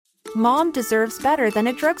Mom deserves better than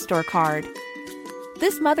a drugstore card.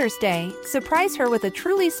 This Mother's Day, surprise her with a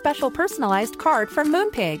truly special personalized card from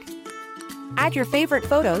Moonpig. Add your favorite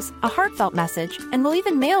photos, a heartfelt message, and we'll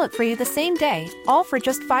even mail it for you the same day, all for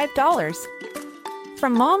just $5.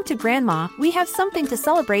 From mom to grandma, we have something to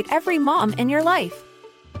celebrate every mom in your life.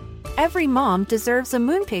 Every mom deserves a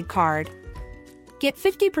Moonpig card. Get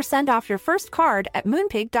 50% off your first card at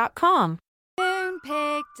moonpig.com.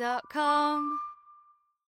 Moonpig.com.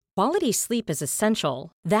 Quality sleep is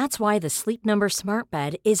essential. That's why the Sleep Number Smart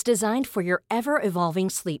Bed is designed for your ever-evolving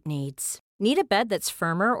sleep needs. Need a bed that's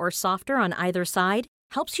firmer or softer on either side?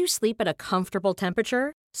 Helps you sleep at a comfortable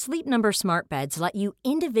temperature? Sleep Number Smart Beds let you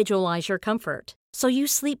individualize your comfort, so you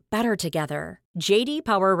sleep better together. J.D.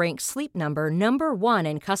 Power ranks Sleep Number number 1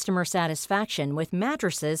 in customer satisfaction with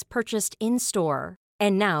mattresses purchased in-store.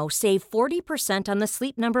 And now, save 40% on the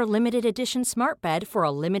Sleep Number Limited Edition Smart Bed for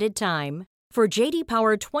a limited time. For J.D.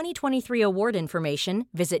 Power 2023 award information,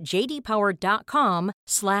 visit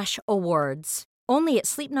jdpower.com/awards. Only at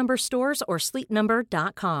Sleep Number stores or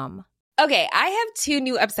sleepnumber.com. Okay, I have 2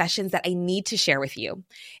 new obsessions that I need to share with you.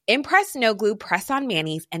 Impress No Glue Press-On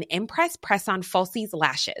Manis and Impress Press-On Falsies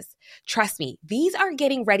Lashes. Trust me, these are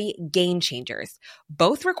getting ready game changers.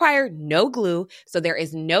 Both require no glue, so there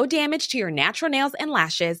is no damage to your natural nails and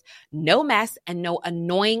lashes, no mess, and no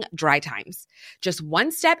annoying dry times. Just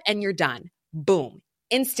one step and you're done. Boom.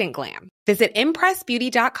 Instant glam. Visit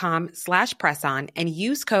impressbeauty.com/presson and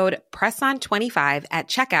use code PRESSON25 at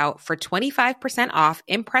checkout for 25% off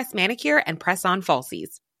Impress Manicure and Press-On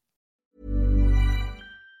Falsies.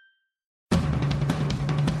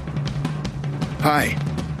 Hi,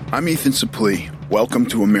 I'm Ethan Suplee. Welcome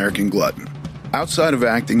to American Glutton. Outside of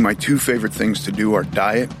acting, my 2 favorite things to do are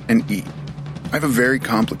diet and eat. I have a very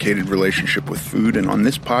complicated relationship with food, and on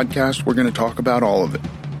this podcast, we're going to talk about all of it.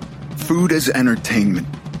 Food as entertainment,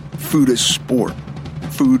 food as sport,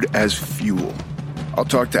 food as fuel. I'll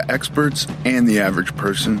talk to experts and the average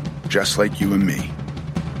person, just like you and me.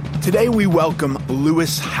 Today we welcome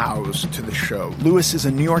Lewis Howes to the show. Lewis is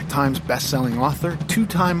a New York Times bestselling author,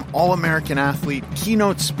 2-time All-American athlete,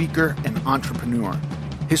 keynote speaker, and entrepreneur.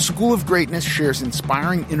 His School of Greatness shares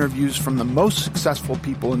inspiring interviews from the most successful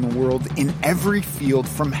people in the world in every field,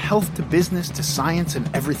 from health to business to science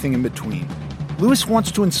and everything in between. Lewis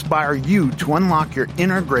wants to inspire you to unlock your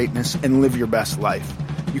inner greatness and live your best life.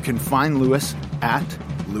 You can find Lewis at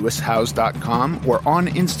lewishowes.com or on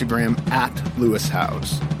Instagram at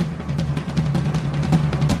lewishowes.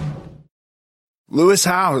 Lewis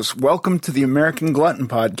Howes, welcome to the American Glutton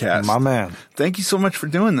Podcast. My man. Thank you so much for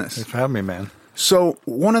doing this. Thanks for having me, man. So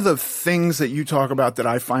one of the things that you talk about that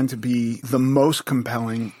I find to be the most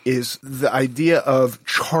compelling is the idea of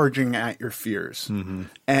charging at your fears. Mm-hmm.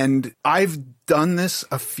 And I've done this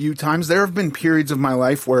a few times. There have been periods of my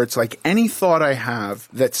life where it's like any thought I have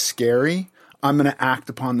that's scary, I'm going to act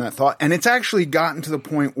upon that thought. And it's actually gotten to the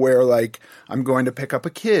point where, like, I'm going to pick up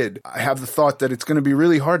a kid. I have the thought that it's going to be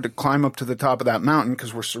really hard to climb up to the top of that mountain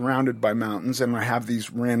because we're surrounded by mountains, and I have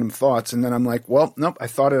these random thoughts. And then I'm like, well, nope, I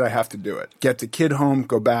thought it. I have to do it. Get the kid home,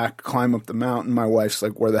 go back, climb up the mountain. My wife's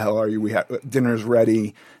like, where the hell are you? Dinner's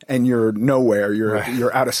ready. And you're nowhere.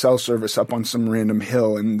 You're out of cell service up on some random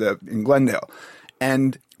hill in Glendale.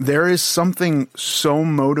 And there is something so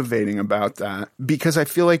motivating about that, because I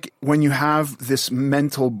feel like when you have this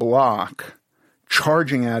mental block,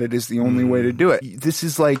 charging at it is the only way to do it. This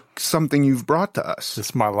is like something you've brought to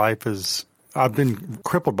us. My life is, I've been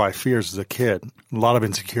crippled by fears as a kid. A lot of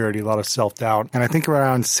insecurity, a lot of self-doubt. And I think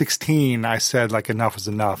around 16, I said, like, enough is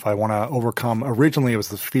enough. I want to overcome. Originally, it was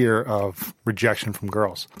the fear of rejection from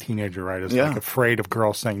girls. Teenager, right? I was like afraid of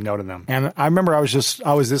girls saying no to them. And I remember I was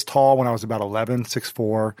this tall when I was about 11,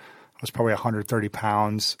 6'4". I was probably 130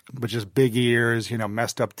 pounds, but just big ears,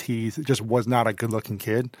 messed up teeth. It just was not a good-looking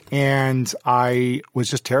kid. And I was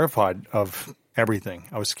just terrified of everything.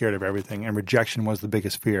 I was scared of everything. And rejection was the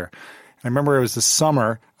biggest fear. I remember it was the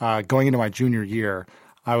summer going into my junior year.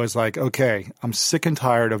 I was like, okay, I'm sick and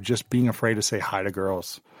tired of just being afraid to say hi to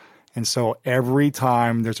girls. And so every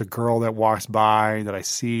time there's a girl that walks by that I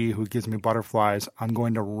see who gives me butterflies, I'm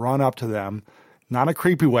going to run up to them, not a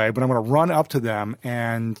creepy way, but I'm going to run up to them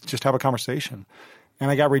and just have a conversation.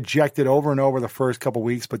 And I got rejected over and over the first couple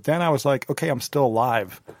weeks, but then I was like, okay, I'm still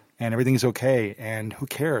alive and everything's okay. And who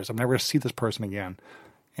cares? I'm never going to see this person again.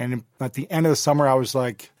 And at the end of the summer, I was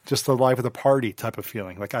like just the life of the party type of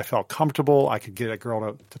feeling. Like I felt comfortable. I could get a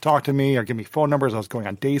girl to talk to me or give me phone numbers. I was going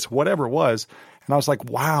on dates, whatever it was. And I was like,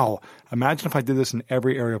 wow, imagine if I did this in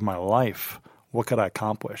every area of my life. What could I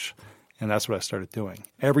accomplish? And that's what I started doing.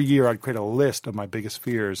 Every year, I'd create a list of my biggest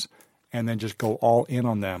fears and then just go all in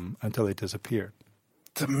on them until they disappeared.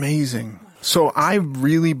 It's amazing. So I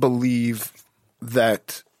really believe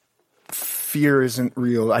that fear isn't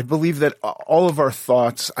real. I believe that all of our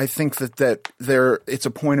thoughts, I think that it's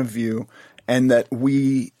a point of view, and that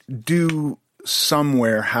we do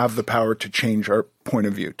somewhere have the power to change our point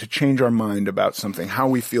of view, to change our mind about something, how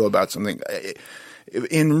we feel about something.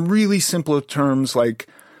 In really simple terms, like,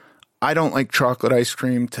 I don't like chocolate ice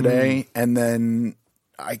cream today, and then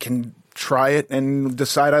I can try it and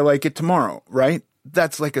decide I like it tomorrow, right?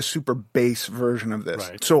 That's like a super base version of this.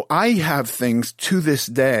 Right. So I have things to this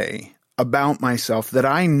day about myself that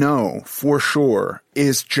I know for sure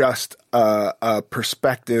is just a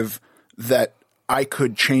perspective that I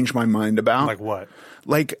could change my mind about. Like what?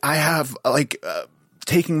 Like I have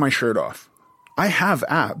taking my shirt off. I have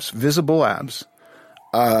abs, visible abs.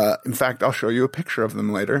 In fact, I'll show you a picture of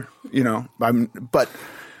them later. But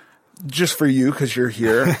just for you, because you're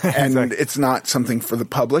here, and it's not something for the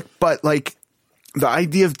public. But like the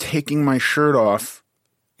idea of taking my shirt off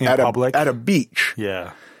at a beach,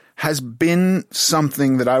 has been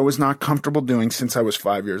something that I was not comfortable doing since I was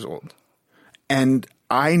 5 years old, and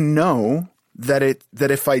I know that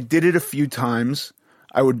if I did it a few times,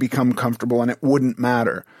 I would become comfortable and it wouldn't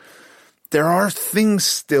matter. There are things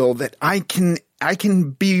still that I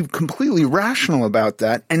can be completely rational about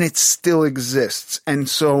that, and it still exists. And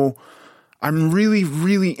so I'm really,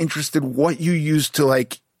 really interested what you use to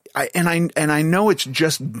like, I know it's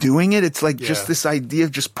just doing it. It's like just this idea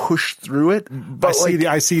of just push through it. But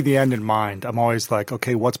I see the end in mind. I'm always like,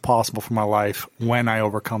 okay, what's possible for my life when I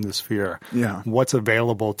overcome this fear? Yeah. What's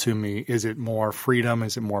available to me? Is it more freedom?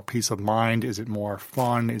 Is it more peace of mind? Is it more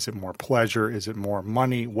fun? Is it more pleasure? Is it more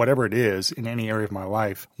money? Whatever it is in any area of my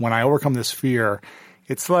life. When I overcome this fear,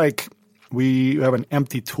 it's like we have an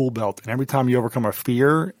empty tool belt, and every time you overcome a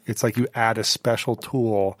fear, it's like you add a special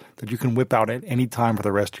tool that you can whip out at any time for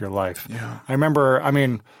the rest of your life. Yeah. I remember,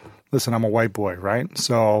 listen, I'm a white boy, right?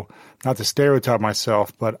 So not to stereotype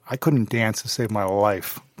myself, but I couldn't dance to save my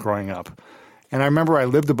life growing up. And I remember I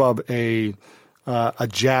lived above a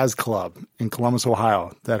jazz club in Columbus,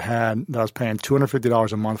 Ohio that I was paying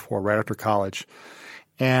 $250 a month for right after college.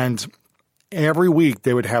 And every week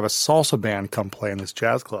they would have a salsa band come play in this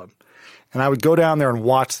jazz club. And I would go down there and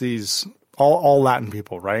watch these all Latin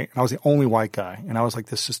people, right? And I was the only white guy. And I was like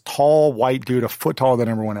this just tall white dude, a foot taller than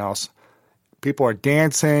everyone else. People are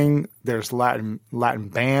dancing. There's Latin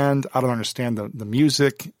band. I don't understand the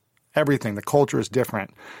music, everything. The culture is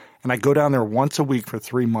different. And I go down there once a week for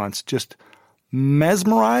 3 months, just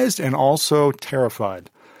mesmerized and also terrified,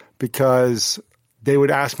 because they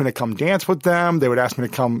would ask me to come dance with them. They would ask me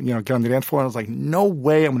to come, get on the dance floor. And I was like, no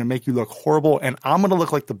way, I'm going to make you look horrible, and I'm going to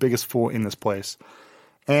look like the biggest fool in this place.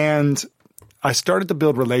 And I started to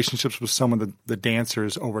build relationships with some of the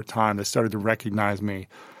dancers over time. They started to recognize me.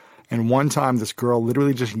 And one time, this girl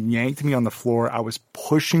literally just yanked me on the floor. I was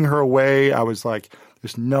pushing her away. I was like,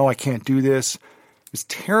 I can't do this. It was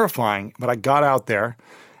terrifying. But I got out there.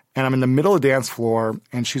 And I'm in the middle of the dance floor,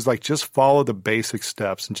 and she's like, just follow the basic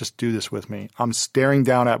steps and just do this with me. I'm staring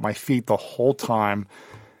down at my feet the whole time,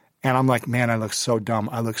 and I'm like, man, I look so dumb.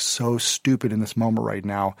 I look so stupid in this moment right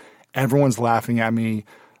now. Everyone's laughing at me.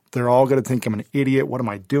 They're all going to think I'm an idiot. What am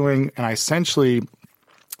I doing? And I essentially,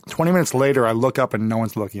 20 minutes later, I look up and no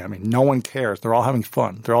one's looking at me. No one cares. They're all having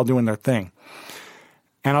fun. They're all doing their thing.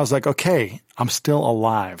 And I was like, okay, I'm still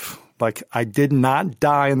alive. Like, I did not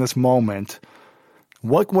die in this moment.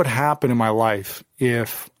 What would happen in my life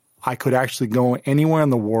if I could actually go anywhere in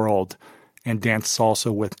the world and dance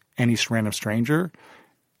salsa with any random stranger?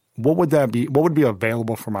 What would that be? What would be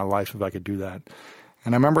available for my life if I could do that?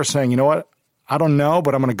 And I remember saying, you know what? I don't know,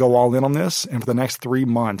 but I'm going to go all in on this. And for the next 3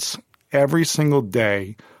 months, every single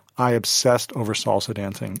day, I obsessed over salsa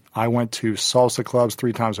dancing. I went to salsa clubs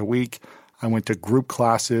 3 times a week. I went to group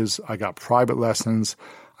classes. I got private lessons.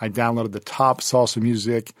 I downloaded the top salsa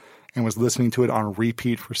music and was listening to it on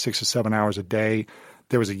repeat for 6 or 7 hours a day.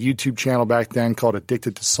 There was a YouTube channel back then called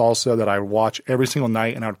Addicted to Salsa that I would watch every single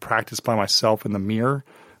night, and I would practice by myself in the mirror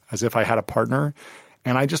as if I had a partner.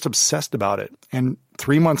 And I just obsessed about it. And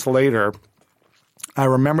 3 months later, I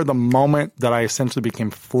remember the moment that I essentially became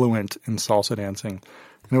fluent in salsa dancing.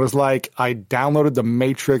 And it was like I downloaded the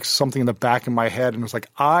Matrix, something in the back of my head, and it was like,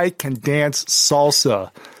 I can dance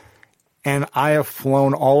salsa. And I have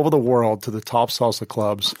flown all over the world to the top salsa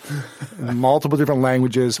clubs, in multiple different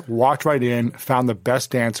languages, walked right in, found the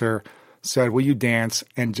best dancer, said, will you dance?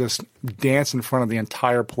 And just dance in front of the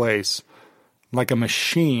entire place like a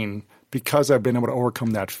machine, because I've been able to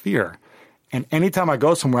overcome that fear. And anytime I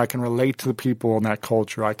go somewhere, I can relate to the people in that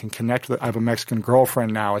culture. I can connect with I have a Mexican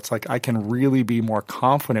girlfriend now. It's like I can really be more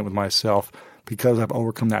confident with myself because I've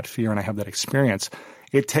overcome that fear and I have that experience.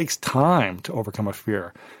 It takes time to overcome a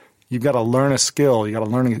fear. You've got to learn a skill. You've got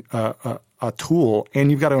to learn a tool, and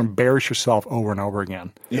you've got to embarrass yourself over and over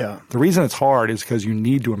again. Yeah. The reason it's hard is because you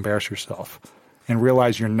need to embarrass yourself and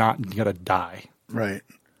realize you're not going to die. Right.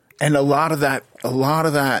 And a lot of that,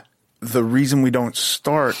 the reason we don't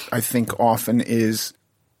start, I think often is,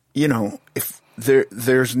 if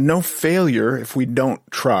there's no failure if we don't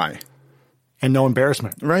try. And no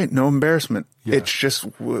embarrassment. Right. No embarrassment. Yeah. It's just,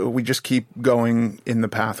 we just keep going in the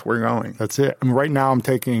path we're going. That's it. I mean, right now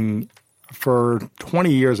for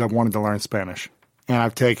 20 years, I've wanted to learn Spanish. And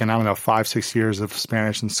I've taken, 5-6 years of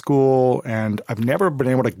Spanish in school, and I've never been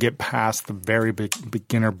able to get past the very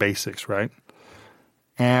beginner basics, right?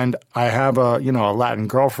 And I have a Latin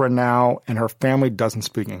girlfriend now, and her family doesn't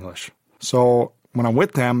speak English. So when I'm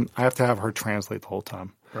with them, I have to have her translate the whole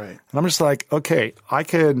time. Right. And I'm just like, okay, I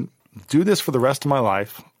could do this for the rest of my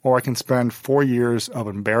life, or I can spend 4 years of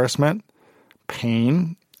embarrassment,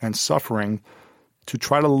 pain, and suffering to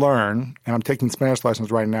try to learn. And I'm taking Spanish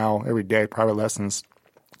lessons right now every day, private lessons.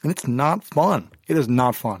 And it's not fun. It is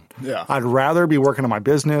not fun. Yeah. I'd rather be working on my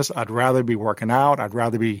business. I'd rather be working out. I'd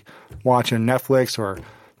rather be watching Netflix or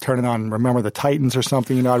turning on Remember the Titans or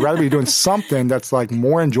something. I'd rather be doing something that's like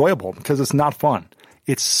more enjoyable because it's not fun.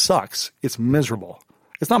 It sucks. It's miserable.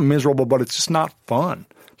 It's not miserable, but it's just not fun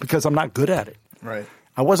because I'm not good at it. Right.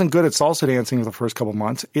 I wasn't good at salsa dancing the first couple of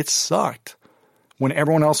months. It sucked. When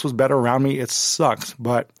everyone else was better around me, it sucked.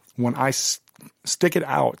 But when I stick it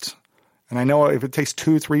out, and I know if it takes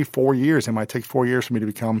 2, 3, 4 years, it might take 4 years for me to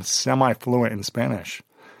become semi-fluent in Spanish.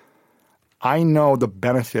 I know the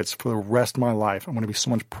benefits for the rest of my life. I'm going to be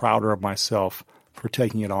so much prouder of myself for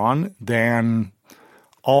taking it on than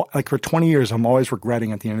for 20 years, I'm always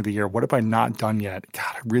regretting at the end of the year, what have I not done yet?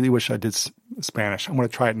 God, I really wish I did Spanish. I'm going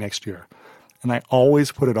to try it next year. And I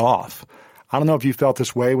always put it off. I don't know if you felt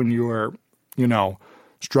this way when you were,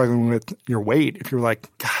 struggling with your weight. If you're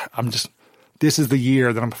like, God, this is the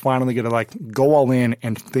year that I'm finally going to go all in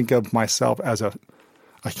and think of myself as a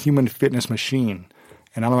human fitness machine.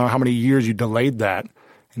 And I don't know how many years you delayed that.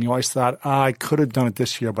 And you always thought, I could have done it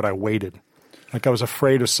this year, but I waited. Like I was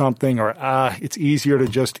afraid of something, or it's easier to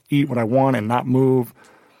just eat what I want and not move.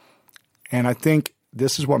 And I think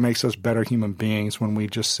this is what makes us better human beings when we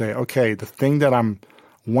just say, okay, the thing that I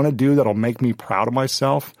want to do that'll make me proud of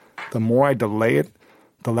myself, the more I delay it,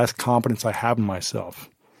 the less confidence I have in myself.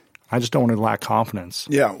 I just don't want to lack confidence.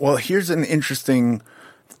 Yeah. Well, here's an interesting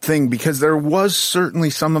thing, because there was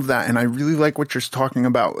certainly some of that, and I really like what you're talking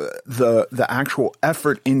about, the actual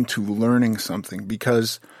effort into learning something,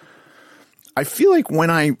 because I feel like when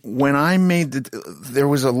I made there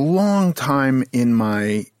was a long time in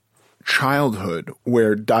my childhood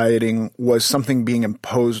where dieting was something being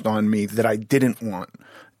imposed on me that I didn't want.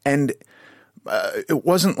 And it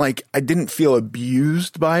wasn't like I didn't feel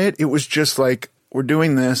abused by it. It was just like, we're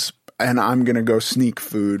doing this and I'm going to go sneak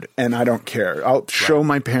food and I don't care. I'll show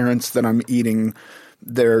my parents that I'm eating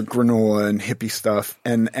their granola and hippie stuff.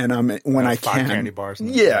 And I'm, when I can. Candy bars.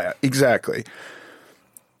 Yeah, exactly.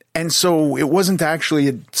 And so it wasn't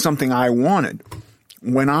actually something I wanted.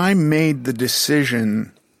 When I made the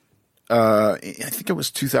decision, I think it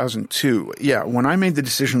was 2002. Yeah. When I made the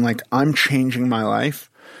decision, like, I'm changing my life,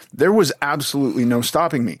 there was absolutely no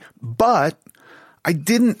stopping me. But I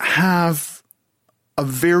didn't have a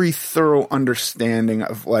very thorough understanding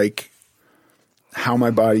of like how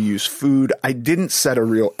my body used food. I didn't set a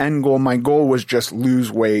real end goal. My goal was just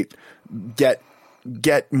lose weight,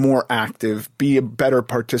 get more active, be a better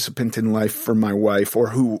participant in life for my wife, or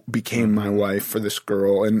who became my wife, for this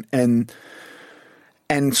girl. And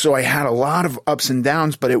so I had a lot of ups and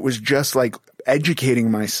downs, but it was just like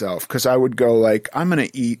educating myself, because I would go like, I'm going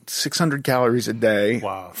to eat 600 calories a day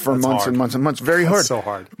for months and months and months. Very hard. That's so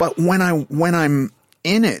hard. But when I'm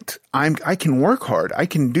in it, I can work hard. I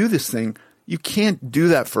can do this thing. You can't do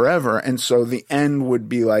that forever. And so the end would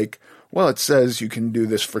be like, well, it says you can do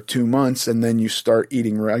this for 2 months and then you start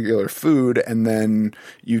eating regular food and then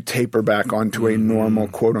you taper back onto a normal,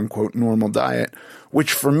 quote unquote, normal diet,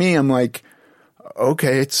 which for me, I'm like,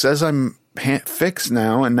 okay, it says I'm fixed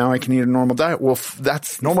now and now I can eat a normal diet. Well,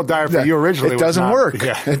 that's normal diet for you originally. It doesn't work.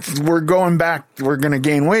 Yeah. We're going back. We're going to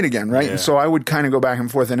gain weight again, right? Yeah. And so I would kind of go back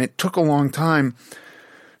and forth, and it took a long time.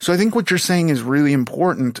 So I think what you're saying is really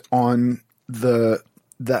important on the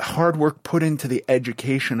hard work put into the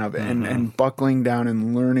education of it, and buckling down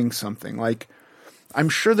and learning something. Like, I'm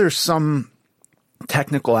sure there's some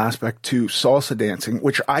technical aspect to salsa dancing,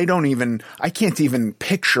 which I can't even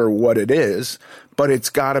picture what it is, but it's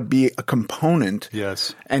got to be a component.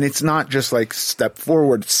 Yes. And it's not just like step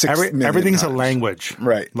forward 6 million everything's times. a language.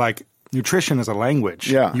 Right. Like nutrition is a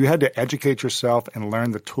language. Yeah. You had to educate yourself and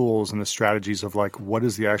learn the tools and the strategies of like, what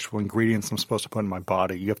is the actual ingredients I'm supposed to put in my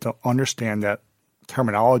body? You have to understand that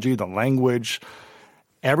terminology, the language,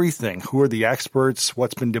 everything. Who are the experts?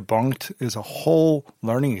 What's been debunked is a whole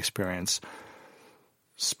learning experience.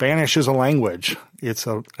 Spanish is a language. It's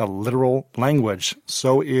a literal language.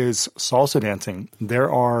 So is salsa dancing.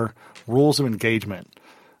 There are rules of engagement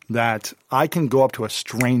that I can go up to a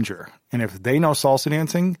stranger, and if they know salsa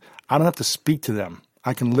dancing, I don't have to speak to them.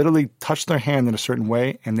 I can literally touch their hand in a certain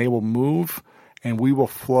way, and they will move, and we will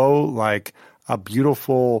flow like a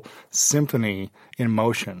beautiful symphony in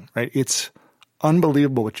motion, right? It's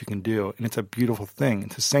unbelievable what you can do, and it's a beautiful thing.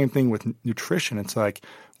 It's the same thing with nutrition. It's like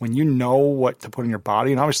when you know what to put in your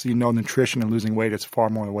body, and obviously you know nutrition and losing weight, it's far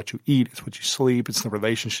more than what you eat. It's what you sleep. It's the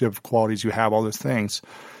relationship qualities you have, all those things.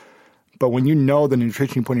 But when you know the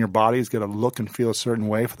nutrition you put in your body is going to look and feel a certain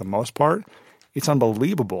way for the most part, it's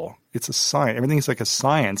unbelievable. It's a science. Everything is like a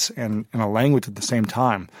science and a language at the same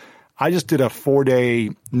time. I just did a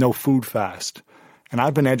 4-day no food fast, and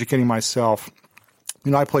I've been educating myself.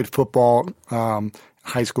 You know, I played football,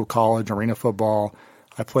 high school, college, arena football.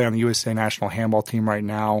 I play on the USA national handball team right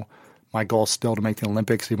now. My goal is still to make the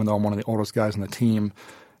Olympics, even though I'm one of the oldest guys on the team.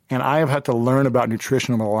 And I have had to learn about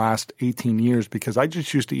nutrition over the last 18 years because I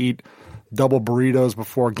just used to eat double burritos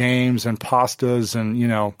before games and pastas and, you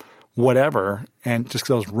know, whatever, and just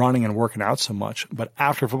because I was running and working out so much. But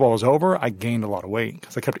after football was over, I gained a lot of weight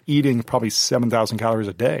because I kept eating probably 7,000 calories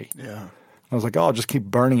a day. Yeah. I was like, oh, I'll just keep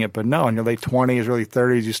burning it. But no, in your late 20s, early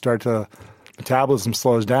 30s, you start to metabolism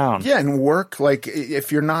slows down. Yeah, and work, like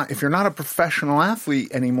if you're not a professional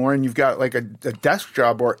athlete anymore and you've got like a desk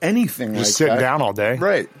job or anything Just sitting down all day.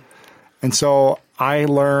 Right. And so I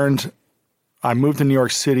moved to New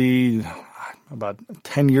York City about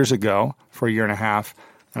 10 years ago for a year and a half,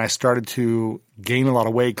 and I started to gain a lot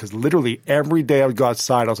of weight because literally every day I would go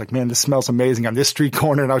outside, I was like, man, this smells amazing on this street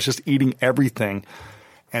corner, and I was just eating everything.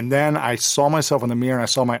 And then I saw myself in the mirror, and I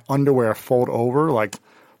saw my underwear fold over, like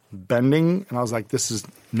bending, and I was like,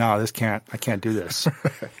 I can't do this.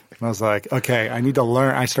 And I was like, okay, I need to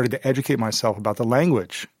learn. I started to educate myself about the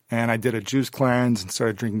language, and I did a juice cleanse and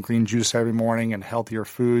started drinking green juice every morning and healthier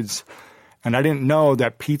foods. And I didn't know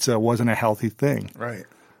that pizza wasn't a healthy thing. Right.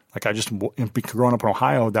 Like growing up in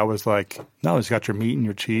Ohio, that was like, no, it's got your meat and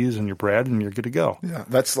your cheese and your bread and you're good to go. Yeah,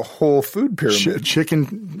 that's the whole food pyramid.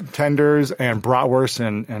 Chicken tenders and bratwurst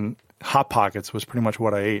and Hot Pockets was pretty much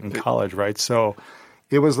what I ate in college, right? So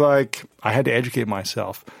it was like I had to educate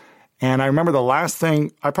myself. And I remember the last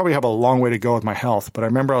thing, I probably have a long way to go with my health, but I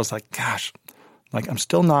remember I was like, gosh, like I'm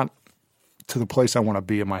still not to the place I want to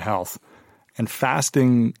be in my health. And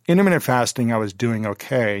intermittent fasting, I was doing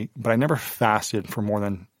okay, but I never fasted for more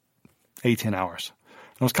than 18 hours.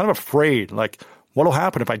 I was kind of afraid, like, what will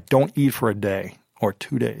happen if I don't eat for a day or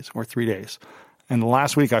 2 days or 3 days? And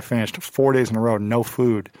last week I finished 4 days in a row, no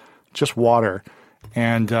food, just water.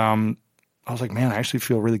 And I was like, man, I actually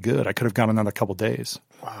feel really good. I could have gone another couple days.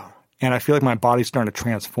 Wow. And I feel like my body's starting to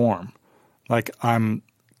transform. Like I'm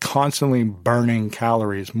constantly burning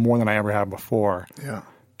calories more than I ever have before. Yeah.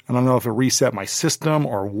 I don't know if it reset my system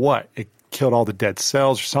or what. It killed all the dead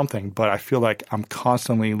cells or something, but I feel like I'm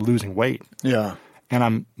constantly losing weight. Yeah. And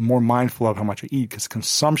I'm more mindful of how much I eat because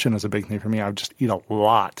consumption is a big thing for me. I just eat a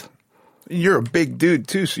lot. You're a big dude,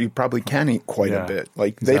 too, so you probably can eat quite a bit.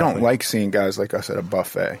 Like, they don't like seeing guys like us at a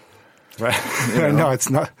buffet. Right. You know? No, it's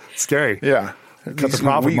not scary. Yeah. Cut the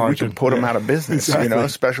profit margin. We can put them out of business, exactly. You know,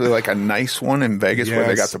 especially like a nice one in Vegas where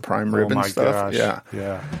they got the prime rib and stuff. Gosh.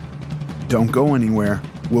 Yeah. Don't go anywhere.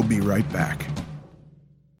 We'll be right back.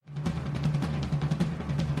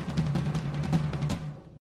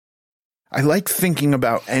 I like thinking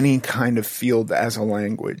about any kind of field as a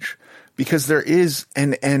language because there is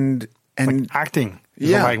like acting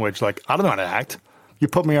is a language. Like I don't know how to act. You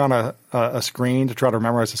put me on a screen to try to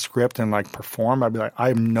memorize a script and like perform, I'd be like, I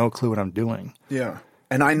have no clue what I'm doing. Yeah.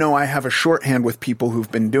 And I know I have a shorthand with people who've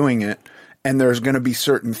been doing it. And there's going to be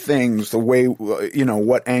certain things, the way, you know,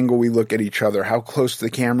 what angle we look at each other, how close to the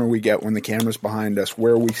camera we get when the camera's behind us,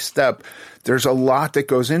 where we step. There's a lot that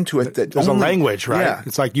goes into it. There's a language, right? Yeah.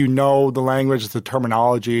 It's like you know the language, the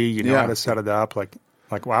terminology, you know how to set it up. Like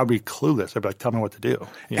well, I'd be clueless. I'd be like, tell me what to do.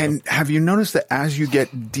 And have you noticed that as you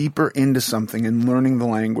get deeper into something and learning the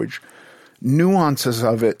language, nuances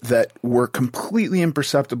of it that were completely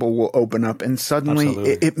imperceptible will open up and suddenly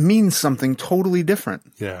it means something totally different.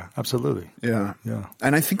 Yeah, absolutely. Yeah.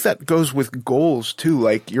 And I think that goes with goals too,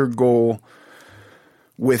 like your goal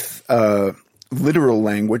with literal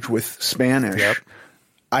language with Spanish. Yep.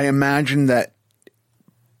 I imagine that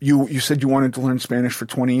you said you wanted to learn Spanish for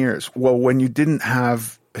 20 years. Well, when you didn't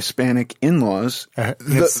have Hispanic in-laws,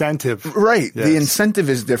 incentive. Right. Yes. The incentive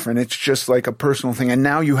is different. It's just like a personal thing. And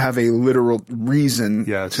now you have a literal reason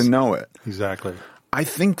to know it. Exactly. I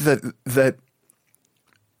think that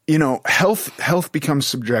health becomes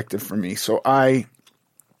subjective for me. So I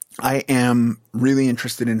am really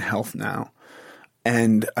interested in health now,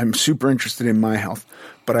 and I'm super interested in my health.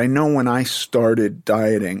 But I know when I started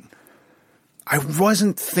dieting, I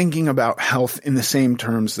wasn't thinking about health in the same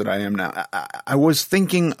terms that I am now. I was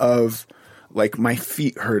thinking of, like, my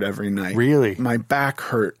feet hurt every night. Really? My back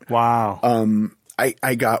hurt. Wow.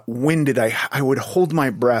 I got winded. I would hold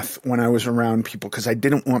my breath when I was around people because I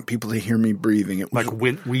didn't want people to hear me breathing. It was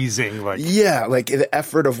like wheezing. Yeah, like the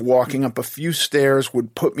effort of walking up a few stairs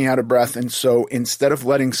would put me out of breath. And so instead of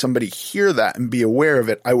letting somebody hear that and be aware of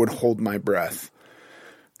it, I would hold my breath.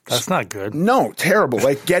 That's not good. No, terrible.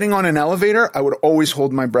 Like getting on an elevator, I would always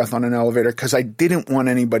hold my breath on an elevator because I didn't want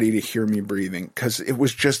anybody to hear me breathing. Because it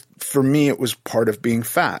was just, for me, it was part of being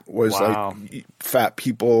fat. Was like fat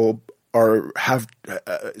people have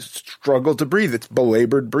struggled to breathe. It's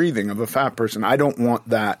belabored breathing of a fat person. I don't want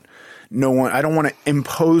that. I don't want to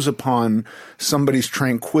impose upon somebody's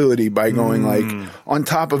tranquility by going like, on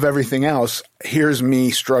top of everything else, here's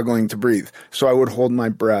me struggling to breathe. So I would hold my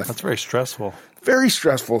breath. That's very stressful. Very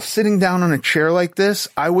stressful. Sitting down on a chair like this,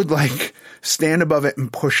 I would like stand above it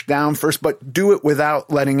and push down first, but do it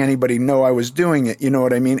without letting anybody know I was doing it. You know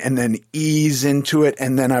what I mean? And then ease into it.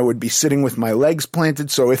 And then I would be sitting with my legs planted.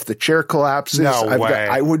 So if the chair collapses,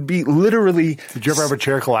 I would be literally. Did you ever have a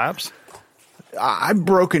chair collapse? I've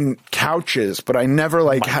broken couches, but I never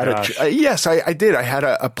yes, I did. I had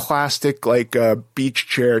a plastic like beach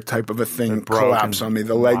chair type of a thing collapse on me.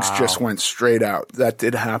 The legs just went straight out. That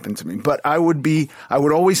did happen to me. But I would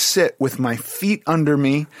always sit with my feet under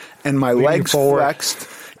me and my legs flexed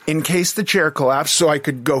in case the chair collapsed so I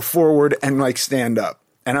could go forward and like stand up.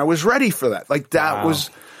 And I was ready for that. Like that was,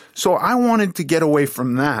 so I wanted to get away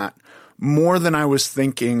from that more than I was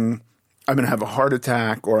thinking I'm going to have a heart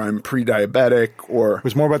attack or I'm pre-diabetic or. It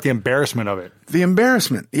was more about the embarrassment of it. The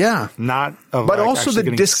embarrassment, yeah. Not of but also the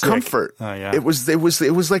discomfort. Yeah. It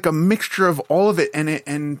was like a mixture of all of it,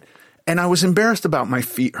 and I was embarrassed about my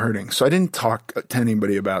feet hurting, so I didn't talk to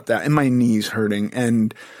anybody about that, and my knees hurting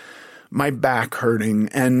and my back hurting,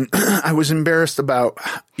 and I was embarrassed about,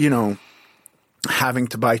 having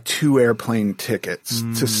to buy 2 airplane tickets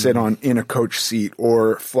to sit in a coach seat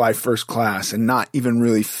or fly first class and not even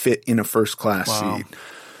really fit in a first class seat.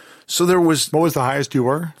 So there was. What was the highest you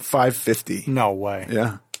were? 550. No way.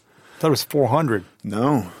 Yeah. I thought it was 400.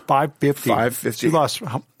 No. 550. 550. You lost. You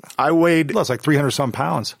lost like 300 some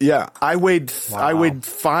pounds. Yeah. I weighed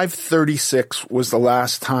 536 was the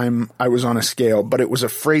last time I was on a scale, but it was a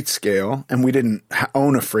freight scale, and we didn't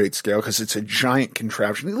own a freight scale because it's a giant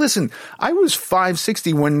contraption. Listen, I was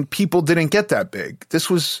 560 when people didn't get that big. This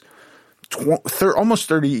was almost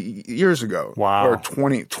 30 years ago. Wow. Or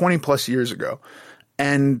 20 plus years ago.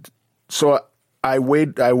 And so I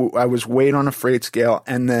was weighed on a freight scale,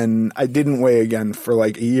 and then I didn't weigh again for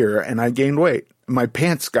like a year, and I gained weight. My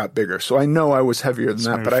pants got bigger, so I know I was heavier than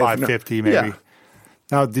that. But 550 maybe. Yeah.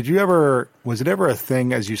 Now, was it ever a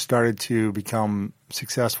thing as you started to become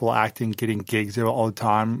successful acting, getting gigs all the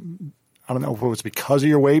time? I don't know if it was because of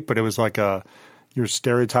your weight, but it was like you're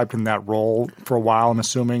stereotyped in that role for a while, I'm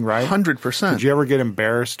assuming, right? 100%. Did you ever get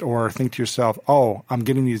embarrassed or think to yourself, oh, I'm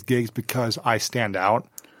getting these gigs because I stand out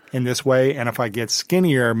in this way, and if I get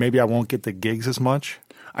skinnier, maybe I won't get the gigs as much?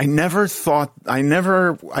 I never was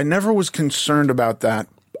concerned about that.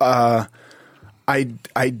 I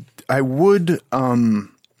would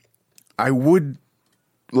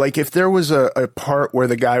like if there was a part where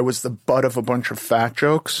the guy was the butt of a bunch of fat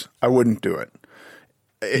jokes, I wouldn't do it.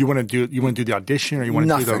 You wouldn't do the audition, or you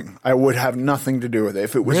wouldn't do nothing. I would have nothing to do with it.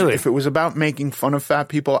 If it was about making fun of fat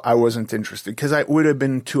people, I wasn't interested because it would have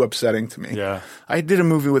been too upsetting to me. Yeah. I did a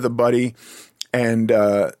movie with a buddy, and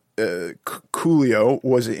Coolio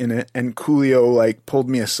was in it, and Coolio like pulled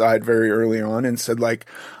me aside very early on and said like,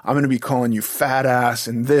 I'm going to be calling you fat ass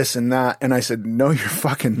and this and that. And I said, no, you're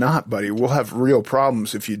fucking not, buddy. We'll have real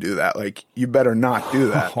problems if you do that. Like, you better not do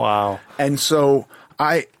that. Wow. And so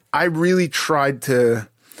I really tried to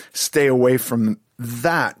stay away from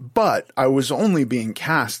that, but I was only being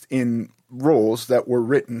cast in roles that were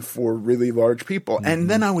written for really large people. Mm-hmm. And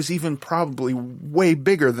then I was even probably way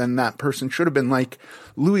bigger than that person should have been, like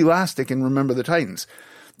Louis Lastik in Remember the Titans.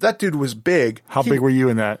 That dude was big. How big were you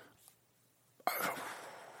in that?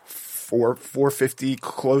 450,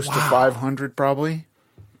 close to 500 probably.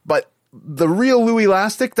 But the real Louis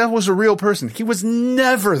Lastik, that was a real person. He was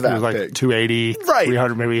never that big. 280, right.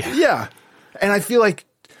 300 maybe. Yeah. And I feel like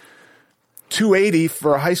 280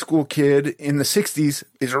 for a high school kid in the 60s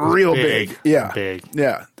is real big. Yeah. Big.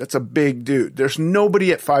 Yeah. That's a big dude. There's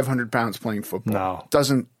nobody at 500 pounds playing football. No.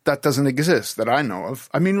 That doesn't exist that I know of.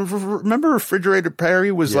 I mean, remember Refrigerator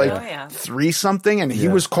Perry was like 3 something and he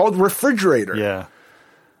was called Refrigerator. Yeah.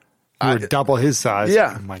 You were double his size.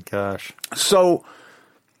 Yeah. Oh my gosh. So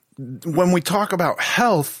when we talk about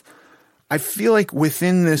health, I feel like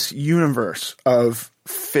within this universe of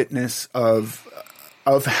fitness, of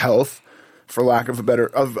health, for lack of a better,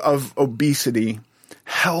 of obesity,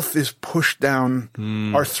 health is pushed down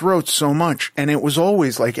our throats so much. And it was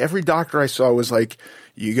always like every doctor I saw was like,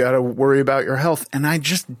 you got to worry about your health. And I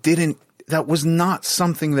just didn't, that was not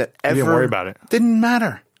something that ever didn't worry about it. Didn't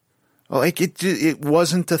matter. Like it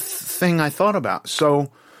wasn't a thing I thought about.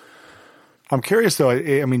 So I'm curious though.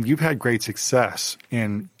 I mean, you've had great success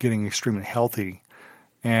in getting extremely healthy.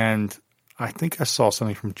 And I think I saw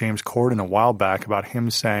something from James Corden a while back about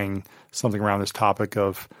him saying something around this topic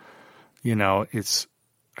of, I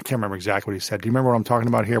can't remember exactly what he said. Do you remember what I'm talking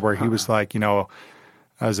about here? Where he was like,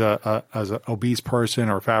 as a obese person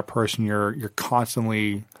or a fat person, you're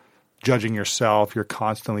constantly judging yourself. You're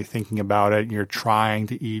constantly thinking about it. You're trying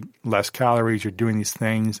to eat less calories. You're doing these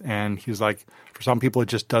things. And he's like, for some people, it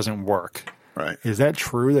just doesn't work. Right. Is that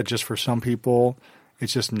true that just for some people,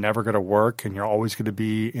 it's just never going to work and you're always going to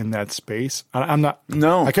be in that space? I'm not.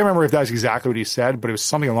 No. I can't remember if that's exactly what he said, but it was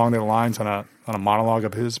something along those lines on a monologue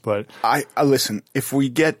of his. But I listen, if we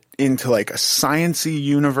get into like a science-y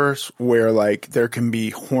universe where like there can be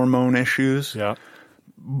hormone issues,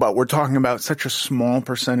 but we're talking about such a small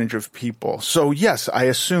percentage of people. So yes, I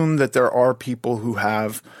assume that there are people who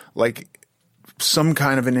have like some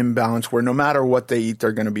kind of an imbalance where no matter what they eat,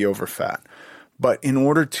 they're going to be over fat. But in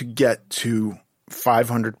order to get to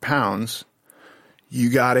 500 pounds, you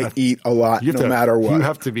got to eat a lot no matter what. You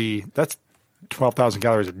have to be, that's 12,000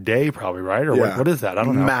 calories a day probably, right? Or what is that? I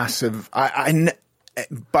don't know. Massive.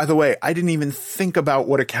 By the way, I didn't even think about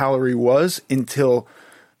what a calorie was until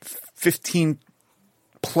 15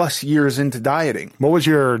 plus years into dieting. What was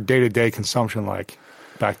your day-to-day consumption like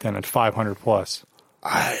back then at 500 plus?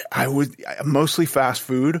 I would mostly fast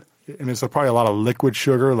food. And there's probably a lot of liquid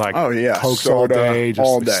sugar, like Cokes soda, all day, just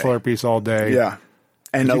all day. Slurpees all day. Yeah.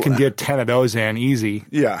 And you can get 10 of those in easy.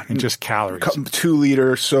 Yeah. And just calories.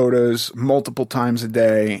 2-liter sodas multiple times a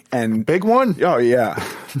day. And big one? Oh, yeah.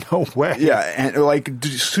 No way. Yeah. And like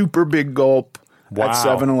super big gulp at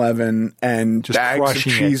 7-Eleven and just bags of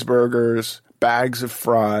cheeseburgers, bags of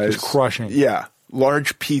fries. Just crushing. Yeah.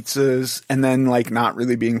 Large pizzas and then like not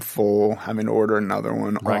really being full, having to order another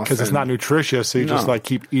one. Right. Because it's not nutritious. So you just like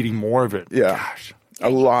keep eating more of it. Yeah. Gosh. A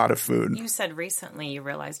lot of food. You said recently you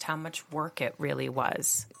realized how much work it really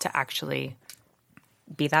was to actually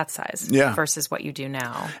be that size versus what you do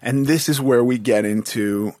now. And this is where we get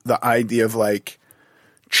into the idea of like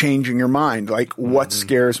changing your mind. Like what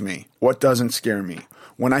scares me? What doesn't scare me?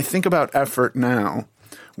 When I think about effort now,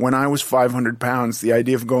 when I was 500 pounds, the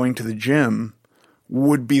idea of going to the gym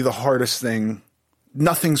would be the hardest thing.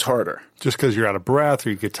 Nothing's harder. Just because you're out of breath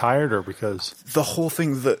or you get tired or because? The whole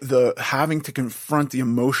thing, the having to confront the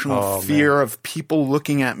emotional fear of people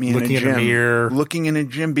looking at me in a gym. In a mirror. Looking in a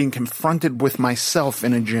gym, being confronted with myself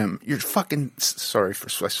in a gym. You're fucking, sorry for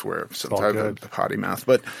I swear, sometimes I have a potty mouth,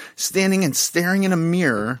 but standing and staring in a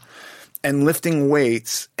mirror and lifting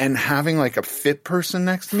weights and having like a fit person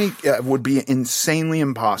next to me would be insanely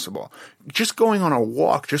impossible. Just going on a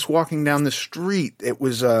walk, just walking down the street, it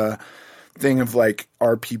was a thing of like,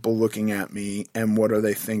 are people looking at me and what are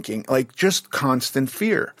they thinking? Like just constant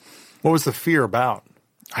fear. What was the fear about?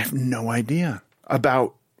 I have no idea.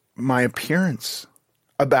 About my appearance,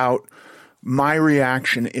 about my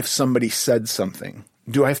reaction if somebody said something.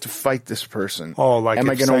 Do I have to fight this person? Oh, like am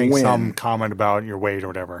I going to win? Some comment about your weight or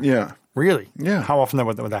whatever. Yeah. Really? Yeah. How often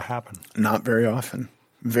would that happen? Not very often.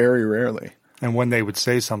 Very rarely. And when they would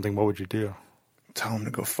say something, what would you do? Tell them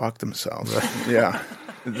to go fuck themselves. Yeah.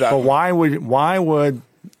 But why would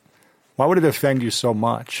it offend you so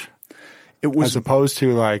much? It was as opposed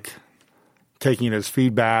to like taking it as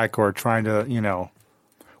feedback or trying to,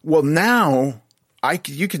 Well, now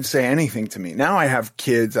you can say anything to me. Now I have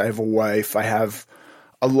kids, I have a wife, I have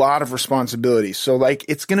a lot of responsibilities. So like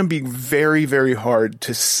it's going to be very, very hard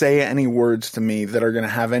to say any words to me that are going to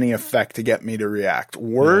have any effect to get me to react.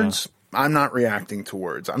 Words, I'm not reacting to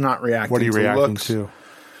words. I'm not reacting to looks. What are you reacting to?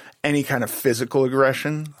 Any kind of physical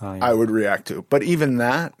aggression, I would react to. But even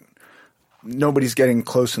that, nobody's getting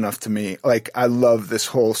close enough to me. Like, I love this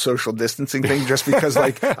whole social distancing thing just because,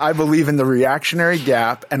 like, I believe in the reactionary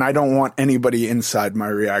gap, and I don't want anybody inside my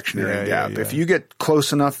reactionary gap. If you get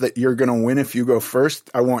close enough that you're going to win if you go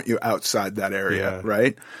first, I want you outside that area,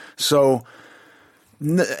 right? So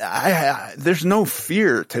There's no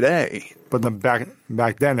fear today. But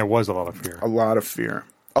back then, there was a lot of fear. A lot of fear.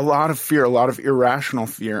 A lot of fear, a lot of irrational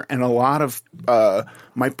fear. And a lot of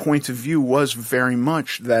my point of view was very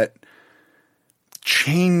much that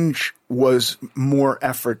change was more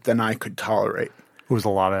effort than I could tolerate. It was a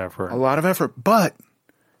lot of effort. A lot of effort. But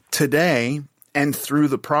today, and through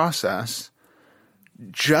the process,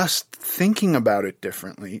 just thinking about it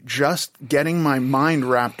differently, just getting my mind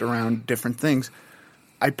wrapped around different things,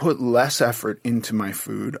 I put less effort into my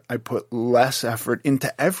food. I put less effort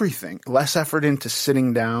into everything, less effort into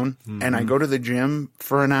sitting down. Mm-hmm. And I go to the gym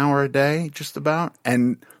for an hour a day, just about,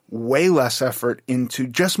 and way less effort into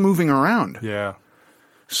just moving around. Yeah.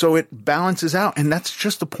 So it balances out. And that's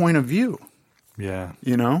just a point of view. Yeah.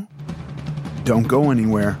 You know? Don't go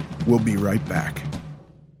anywhere. We'll be right back.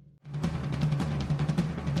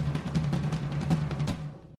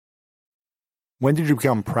 When did you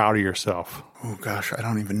become proud of yourself? Oh, gosh, I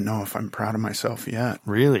don't even know if I'm proud of myself yet.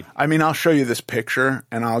 Really? I mean, I'll show you this picture,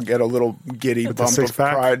 and I'll get a little giddy With bump of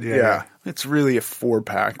pride. Yeah. It's really a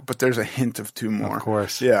 4-pack, but there's a hint of 2 more. Of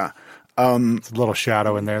course. Yeah. It's a little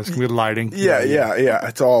shadow in there. It's good lighting. Yeah.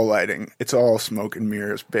 It's all lighting. It's all smoke and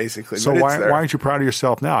mirrors, basically. So why aren't you proud of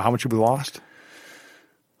yourself now? How much have you lost?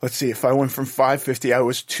 Let's see. If I went from 550, I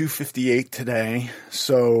was 258 today.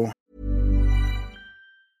 So...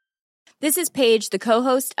 This is Paige, the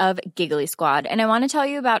co-host of Giggly Squad, and I want to tell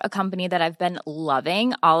you about a company that I've been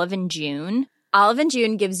loving, Olive & June. Olive &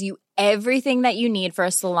 June gives you everything that you need for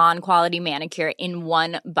a salon-quality manicure in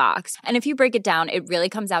one box. And if you break it down, it really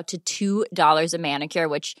comes out to $2 a manicure,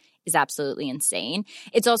 which is absolutely insane.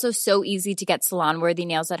 It's also so easy to get salon-worthy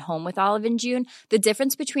nails at home with Olive & June. The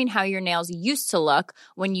difference between how your nails used to look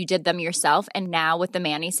when you did them yourself and now with the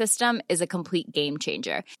Mani system is a complete game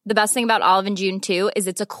changer. The best thing about Olive & June, too, is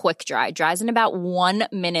it's a quick dry. Dries in about 1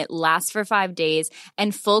 minute, lasts for 5 days,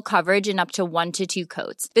 and full coverage in up to 1 to 2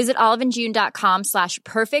 coats. Visit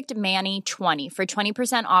oliveandjune.com/perfectmani20 for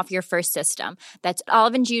 20% off your first system. That's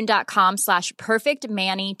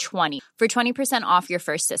oliveandjune.com/perfectmani20 for 20% off your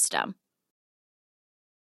first system.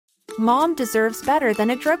 Mom deserves better than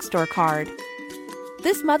a drugstore card.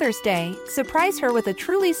 This Mother's Day, surprise her with a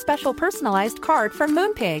truly special personalized card from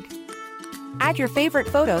Moonpig. Add your favorite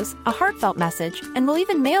photos, a heartfelt message, and we'll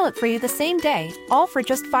even mail it for you the same day, all for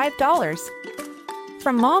just $5.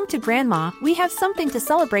 From mom to grandma, we have something to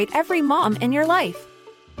celebrate every mom in your life.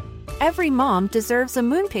 Every mom deserves a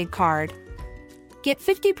Moonpig card. Get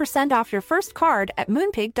 50% off your first card at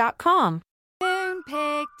moonpig.com.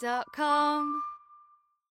 Moonpig.com.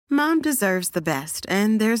 Mom deserves the best,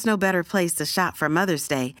 and there's no better place to shop for Mother's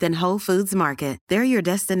Day than Whole Foods Market. They're your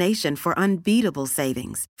destination for unbeatable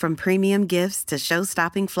savings, from premium gifts to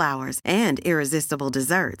show-stopping flowers and irresistible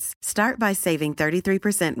desserts. Start by saving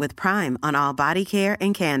 33% with Prime on all body care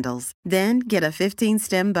and candles. Then get a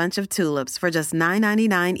 15-stem bunch of tulips for just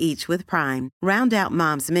 $9.99 each with Prime. Round out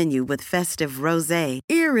Mom's menu with festive rosé,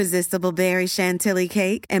 irresistible berry chantilly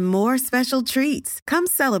cake, and more special treats. Come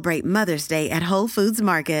celebrate Mother's Day at Whole Foods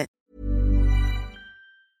Market.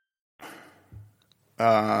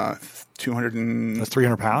 200 That's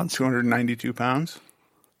 300 pounds? 292 pounds.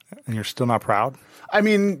 And you're still not proud? I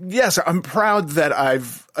mean, yes, I'm proud that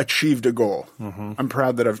I've achieved a goal. Mm-hmm. I'm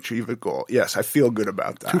proud that I've achieved a goal. Yes, I feel good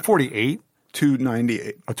about that. 248?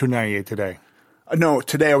 298. Oh, 298 today. No,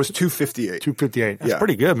 today I was 258. 258. That's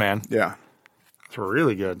pretty good, man. Yeah. That's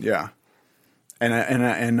really good. Yeah.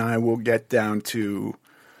 And I will get down to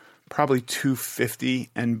probably 250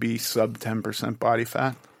 and be sub 10% body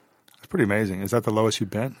fat. That's pretty amazing. Is that the lowest you've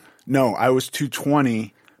been? No, I was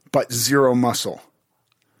 220, but zero muscle.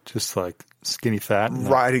 Just like skinny fat?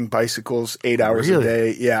 Riding bicycles 8 hours a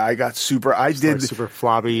day. Yeah, I got super. I did like super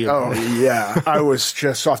floppy. Oh yeah, I was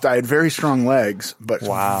just soft. I had very strong legs, but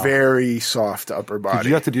very soft upper body. Did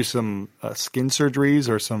you have to do some skin surgeries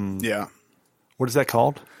or some? Yeah. What is that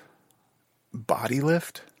called? Body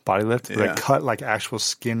lift. Body lift. Yeah. They cut like actual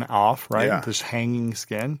skin off, right? Yeah. Just hanging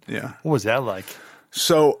skin. Yeah. What was that like?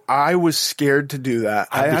 So I was scared to do that.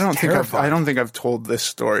 I don't think I've told this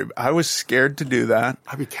story. But I was scared to do that.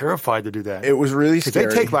 I'd be terrified to do that. It was really scary.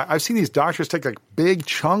 They take I've seen these doctors take like big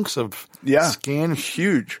chunks of skin.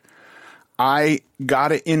 Huge. I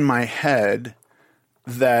got it in my head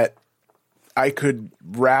that I could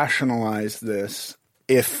rationalize this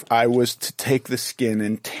if I was to take the skin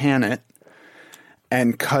and tan it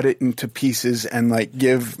and cut it into pieces and like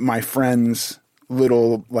give my friends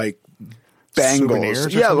little like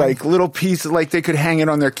bangles. Yeah, like little pieces, like they could hang it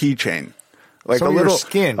on their keychain. Like some a little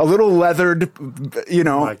skin. A little leathered, you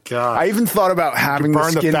know. Oh my God. I even thought about having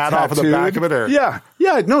burn the skin the fat tattooed. off of the back of it? Or? Yeah,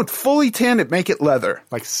 no, fully tan it, make it leather.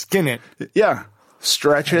 Like skin it. Yeah.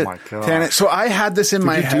 stretch it, tan it. So I had this in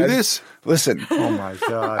my head. Did you do this? Listen. Oh my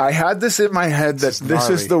God. I had this in my head that this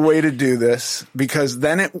is the way to do this, because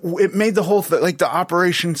then it made the whole thing, like the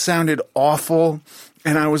operation sounded awful.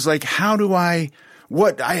 And I was like, how do I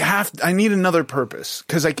need another purpose,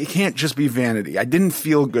 because it can't just be vanity. I didn't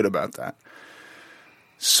feel good about that.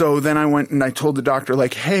 So then I went and I told the doctor,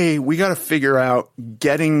 like, hey, we got to figure out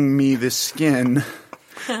getting me this skin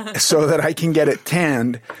so that I can get it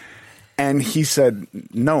tanned. And he said,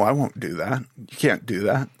 no, I won't do that. You can't do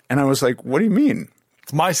that. And I was like, what do you mean?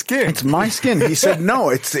 It's my skin. It's my skin. He said, no,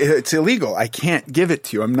 it's illegal. I can't give it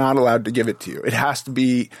to you. I'm not allowed to give it to you. It has to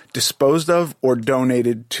be disposed of or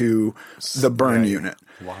donated to the burn unit.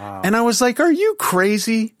 Wow. And I was like, are you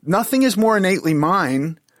crazy? Nothing is more innately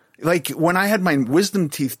mine. Like when I had my wisdom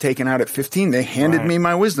teeth taken out at 15, they handed me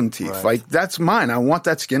my wisdom teeth. Right. Like, that's mine. I want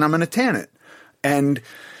that skin. I'm going to tan it. And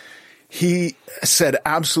he said,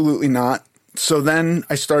 absolutely not. So then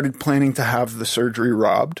I started planning to have the surgery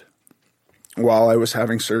robbed. While I was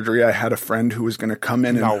having surgery, I had a friend who was going to come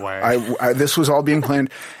in. No way. This was all being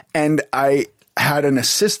planned. And I had an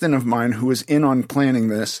assistant of mine who was in on planning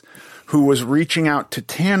this, who was reaching out to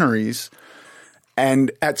tanneries.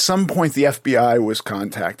 And at some point, the FBI was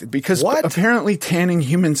contacted because apparently tanning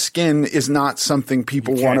human skin is not something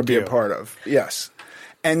people want to be a part of. Yes.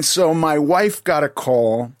 And so my wife got a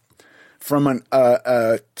call from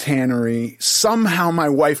a tannery. Somehow my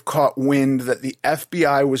wife caught wind that the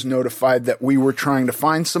FBI was notified that we were trying to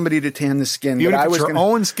find somebody to tan the skin. Even if it's your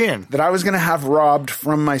own skin. That I was going to have robbed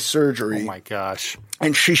from my surgery. Oh, my gosh.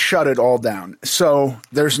 And she shut it all down. So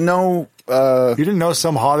there's no... you didn't know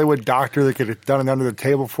some Hollywood doctor that could have done it under the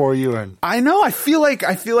table for you? And I know. I feel like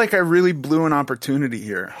I really blew an opportunity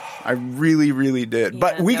here. I really, really did.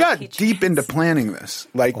 But we got deep into planning this.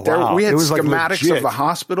 Like we had schematics of the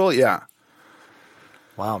hospital. Yeah.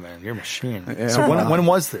 Wow, man, you're a machine. Yeah, so when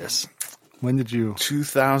was this? When did you?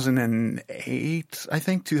 2008, I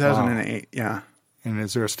think. 2008. Yeah. And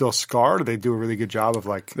is there still a scar? Do they do a really good job of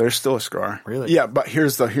like? There's still a scar. Really? Yeah, but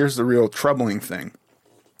here's the real troubling thing.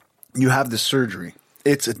 You have the surgery.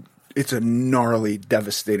 It's a gnarly,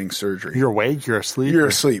 devastating surgery. You're awake? You're asleep? You're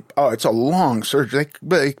asleep. Oh, it's a long surgery.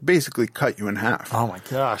 They basically cut you in half. Oh, my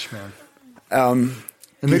gosh, man. And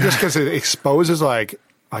they just because it exposes, like,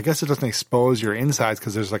 I guess it doesn't expose your insides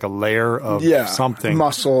because there's like a layer of something.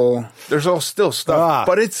 Muscle. There's all still stuff.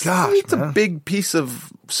 But it's a big piece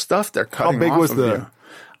of stuff they're cutting off. How big was you.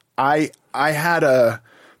 I had a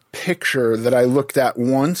picture that I looked at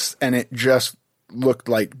once and it just looked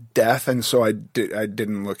like death, and so I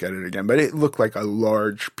didn't look at it again. But it looked like a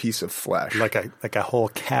large piece of flesh, like a whole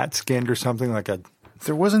cat skinned or something.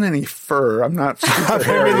 There wasn't any fur. I'm not.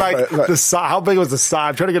 I mean, like the size. How big was the size?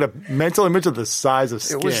 I'm trying to get a mental image of the size of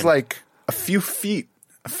skin. It was like a few feet.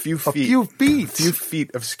 A few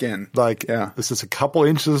feet of skin. Like, is this a couple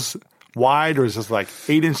inches wide, or is this like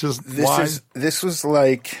 8 inches wide? This was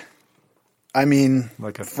like. I mean,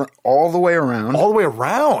 all the way around. All the way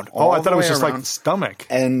around? I thought it was just like the stomach.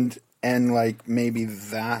 And like maybe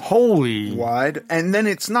that holy wide. And then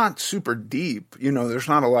it's not super deep. You know, there's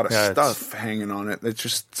not a lot of stuff hanging on it. It's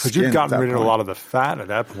just because you've gotten rid of a lot of the fat at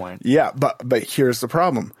that point. Yeah, but here's the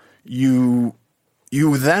problem. You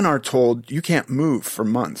then are told you can't move for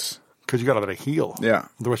months. Because you got to let it heal. Yeah.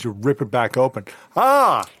 Otherwise you rip it back open.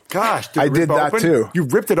 Ah, gosh. I did that too. You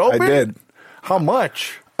ripped it open? I did. How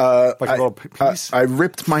much? Like a little piece. I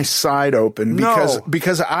ripped my side open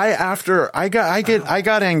because I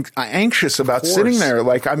got anxious about sitting there.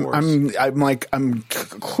 Like I'm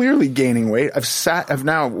clearly gaining weight. I've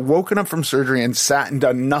now woken up from surgery and sat and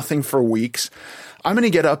done nothing for weeks. I'm going to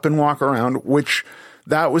get up and walk around, which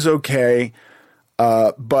that was okay.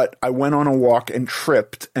 But I went on a walk and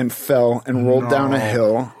tripped and fell and rolled down a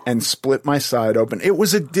hill and split my side open. It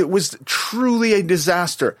was truly a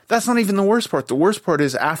disaster. That's not even the worst part. The worst part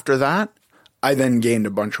is after that, I then gained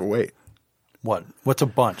a bunch of weight. What's a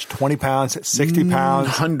bunch? 20 pounds, 60 pounds?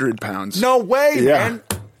 100 pounds. No way, man.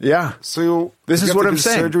 Yeah. So this is what I'm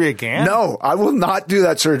saying. Surgery again? No, I will not do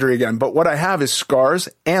that surgery again. But what I have is scars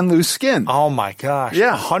and loose skin. Oh my gosh.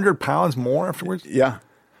 Yeah. 100 pounds more afterwards? Yeah.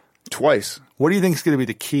 Twice. What do you think is going to be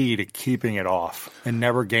the key to keeping it off and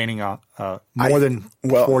never gaining more than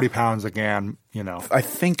 40 pounds again? You know, I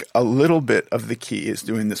think a little bit of the key is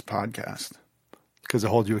doing this podcast because it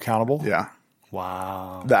holds you accountable. Yeah.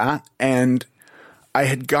 Wow. That, and I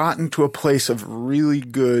had gotten to a place of really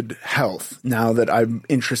good health. Now that I'm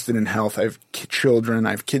interested in health, I have children.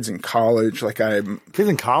 I have kids in college. Kids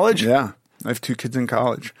in college? Yeah, I have 2 kids in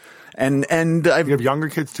college, and you have younger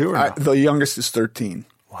kids too, or no? The youngest is 13.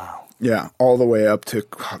 Wow. Yeah, all the way up to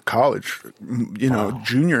college,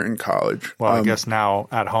 junior in college. Well, I guess now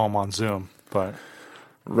at home on Zoom, but...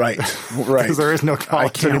 Right. Because there is no college I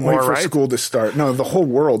can't anymore, wait for right? school to start. No, the whole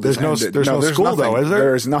world is ended. There's no school, nothing. though, is there?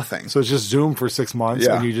 There is nothing. So it's just Zoom for 6 months,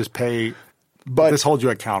 and you just pay... But this holds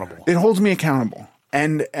you accountable. It holds me accountable.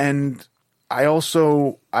 And I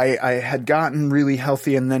also... I had gotten really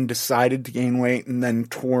healthy and then decided to gain weight and then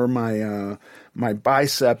tore my my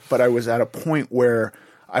bicep, but I was at a point where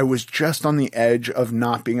I was just on the edge of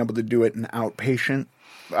not being able to do it in outpatient.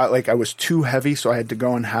 I was too heavy, so I had to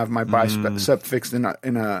go and have my bicep fixed in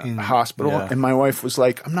a hospital. Yeah. And my wife was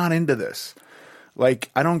like, I'm not into this. Like,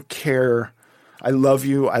 I don't care. I love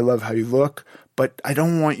you. I love how you look. But I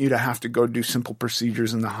don't want you to have to go do simple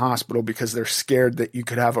procedures in the hospital because they're scared that you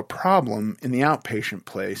could have a problem in the outpatient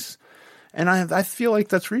place. And I feel like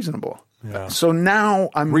that's reasonable. Yeah. So now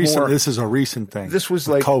I'm more... This is a recent thing. This was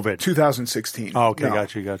like COVID. 2016. Oh, okay. No.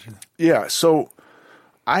 Got you. Yeah. So...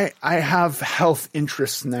 I have health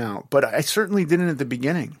interests now, but I certainly didn't at the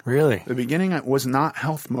beginning. Really? The beginning, I was not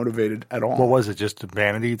health motivated at all. What was it? Just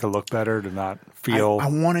vanity, to look better, to not feel? I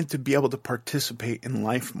wanted to be able to participate in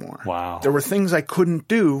life more. Wow. There were things I couldn't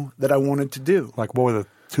do that I wanted to do. Like, what were the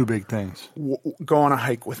two big things? Go on a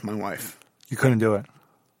hike with my wife. You couldn't do it?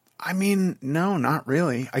 I mean, no, not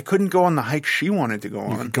really. I couldn't go on the hike she wanted to go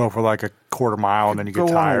on. You could go for like a quarter mile and then you get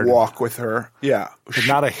tired. Go on a walk with her. Yeah. But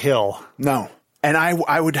not a hill. No. And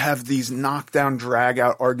I would have these knockdown,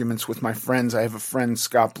 drag-out arguments with my friends. I have a friend,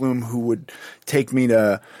 Scott Bloom, who would take me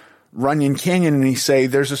to Runyon Canyon, and he'd say,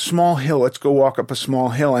 there's a small hill. Let's go walk up a small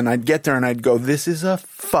hill. And I'd get there, and I'd go, this is a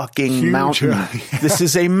fucking huge mountain. This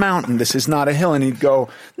is a mountain. This is not a hill. And he'd go,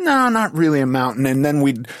 no, not really a mountain. And then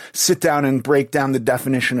we'd sit down and break down the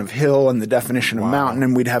definition of hill and the definition of mountain,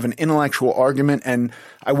 and we'd have an intellectual argument, and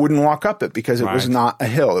I wouldn't walk up it because it was not a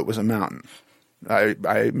hill. It was a mountain.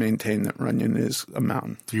 I maintain that Runyon is a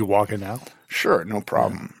mountain. Do you walk it now? Sure, no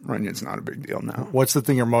problem. Yeah. Runyon's not a big deal now. What's the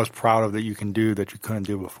thing you're most proud of that you can do that you couldn't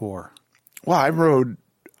do before? Well, I rode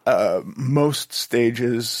most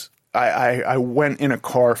stages. I went in a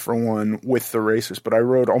car for one with the races, but I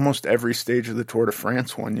rode almost every stage of the Tour de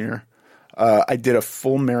France one year. I did a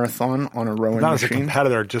full marathon on a rowing Not machine. As a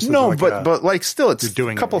competitor, just no, as but like still, it's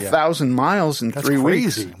a couple thousand miles in 3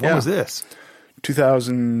 weeks. That's crazy. When was this?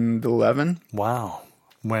 2011. Wow.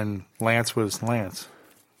 When Lance was Lance.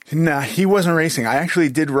 Nah, he wasn't racing. I actually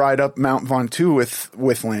did ride up Mount Ventoux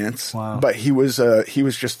with Lance, but he was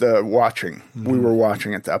just watching. Mm-hmm. We were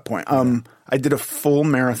watching at that point. I did a full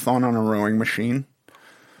marathon on a rowing machine.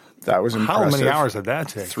 That was impressive. How many hours did that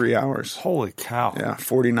take? 3 hours. Holy cow. Yeah,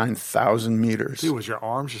 49,000 meters. Dude, was your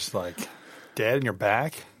arms just like dead in your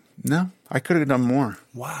back? No, I could have done more.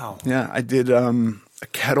 Wow. Yeah, I did a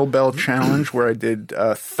kettlebell challenge where I did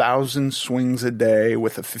 1,000 swings a day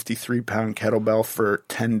with a 53-pound kettlebell for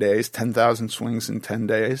 10 days, 10,000 swings in 10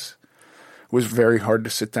 days. It was very hard to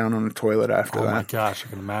sit down on the toilet after that. Oh, my gosh, I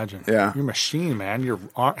can imagine. Yeah. You're a machine, man. Your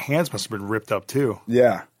hands must have been ripped up, too.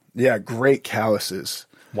 Yeah. Yeah, great calluses.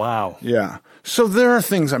 Wow. Yeah. So there are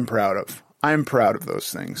things I'm proud of. I'm proud of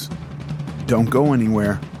those things. Don't go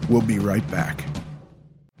anywhere. We'll be right back.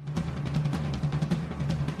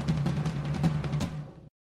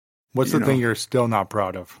 What's the thing you're still not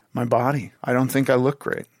proud of? My body. I don't think I look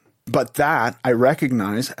great. But that, I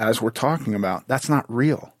recognize, as we're talking about, that's not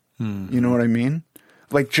real. You know what I mean?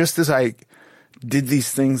 Like, just as I did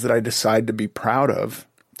these things that I decide to be proud of,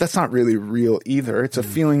 that's not really real either. It's a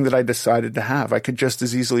feeling that I decided to have. I could just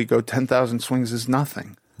as easily go 10,000 swings as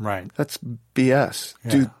nothing. Right. That's BS.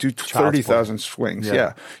 Yeah. Do 30,000 swings.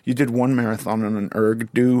 Yeah. You did one marathon on an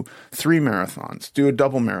erg. Do 3 marathons. Do a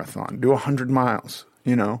double marathon. Do 100 miles.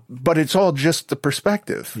 You know, but it's all just the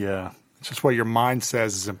perspective. Yeah. It's just what your mind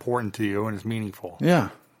says is important to you and is meaningful. Yeah.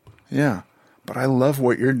 Yeah. But I love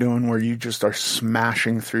what you're doing where you just are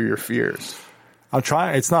smashing through your fears. I'm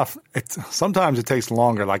trying. Sometimes it takes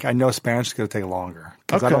longer. Like, I know Spanish is going to take longer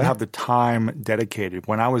because I don't have the time dedicated.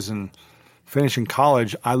 When I was finishing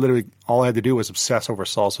college, I literally, all I had to do was obsess over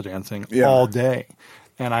salsa dancing all day.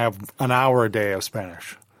 And I have an hour a day of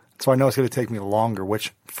Spanish. So I know it's going to take me longer,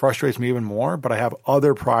 which frustrates me even more. But I have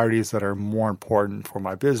other priorities that are more important for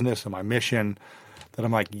my business and my mission that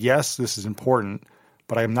I'm like, yes, this is important,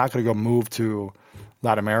 but I'm not going to go move to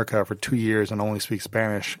Latin America for 2 years and only speak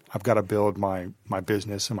Spanish. I've got to build my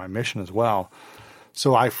business and my mission as well.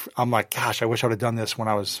 So I'm like, gosh, I wish I would have done this when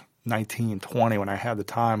I was 19, 20, when I had the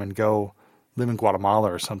time and go live in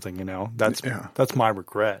Guatemala or something, you know. That's my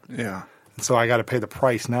regret. Yeah. And so I got to pay the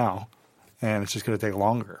price now, and it's just going to take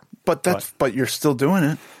longer. But you're still doing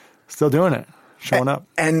it. Still doing it. Showing up.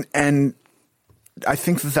 And I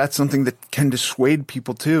think that that's something that can dissuade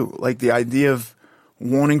people too. Like the idea of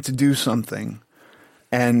wanting to do something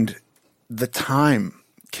and the time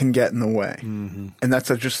can get in the way. Mm-hmm. And that's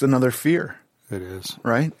just another fear. It is.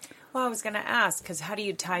 Right? Well, I was going to ask, because how do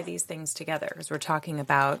you tie these things together? Because we're talking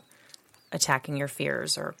about attacking your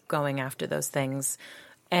fears or going after those things.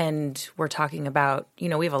 And we're talking about, we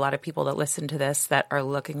have a lot of people that listen to this that are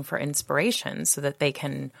looking for inspiration so that they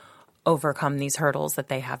can overcome these hurdles that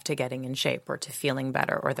they have to getting in shape or to feeling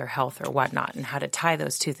better or their health or whatnot, and how to tie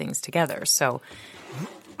those two things together. So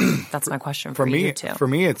that's my question for you too. For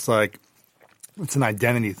me, it's like, it's an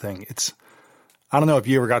identity thing. I don't know if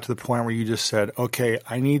you ever got to the point where you just said, okay,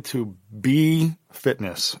 I need to be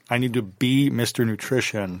fitness. I need to be Mr.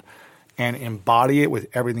 Nutrition and embody it with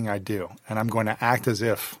everything I do. And I'm going to act as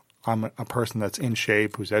if I'm a person that's in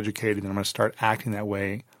shape, who's educated, and I'm going to start acting that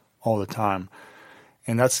way all the time.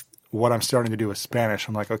 And that's what I'm starting to do with Spanish.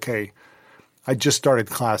 I'm like, okay, I just started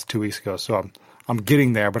class 2 weeks ago, so I'm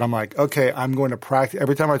getting there. But I'm like, okay, I'm going to practice.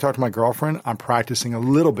 Every time I talk to my girlfriend, I'm practicing a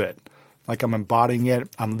little bit. Like I'm embodying it.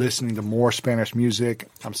 I'm listening to more Spanish music.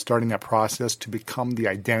 I'm starting that process to become the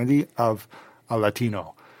identity of a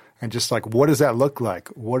Latino. And just like, what does that look like?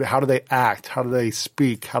 How do they act? How do they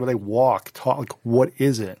speak? How do they walk, talk? Like, what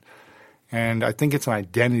is it? And I think it's an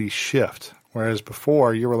identity shift. Whereas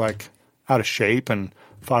before, you were like out of shape and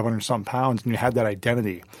 500-something pounds, and you had that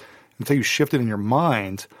identity. Until you shift it in your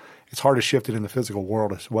mind, it's hard to shift it in the physical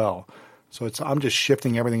world as well. So I'm just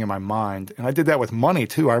shifting everything in my mind. And I did that with money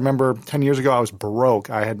too. I remember 10 years ago, I was broke.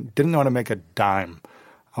 Didn't know how to make a dime.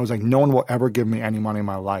 I was like, no one will ever give me any money in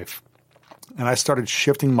my life. And I started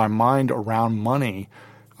shifting my mind around money.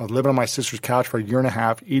 I was living on my sister's couch for a year and a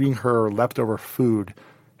half, eating her leftover food,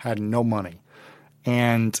 had no money.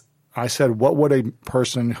 And I said, what would a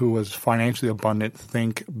person who was financially abundant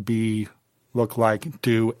think, be, look like,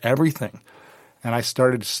 do, everything? And I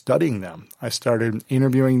started studying them. I started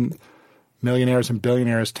interviewing millionaires and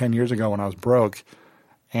billionaires 10 years ago when I was broke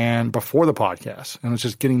and before the podcast. And I was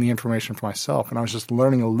just getting the information for myself. And I was just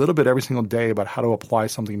learning a little bit every single day about how to apply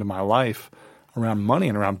something to my life around money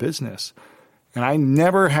and around business. And I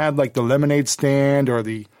never had like the lemonade stand or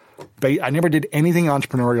I never did anything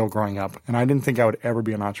entrepreneurial growing up. And I didn't think I would ever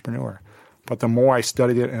be an entrepreneur. But the more I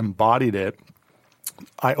studied it and embodied it,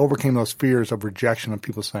 I overcame those fears of rejection of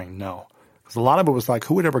people saying no. Because a lot of it was like,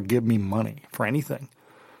 who would ever give me money for anything?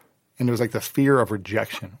 And it was like the fear of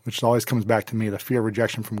rejection, which always comes back to me, the fear of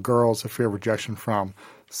rejection from girls, the fear of rejection from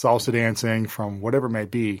salsa dancing, from whatever it may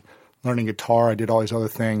be, learning guitar. I did all these other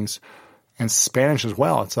things. And Spanish as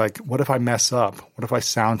well. It's like, what if I mess up? What if I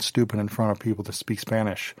sound stupid in front of people to speak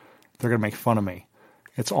Spanish? They're going to make fun of me.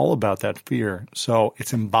 It's all about that fear. So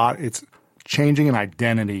it's changing an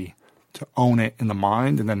identity to own it in the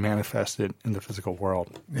mind and then manifest it in the physical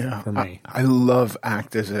world. Yeah, for me. I love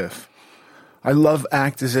act as if.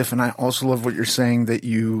 And I also love what you're saying that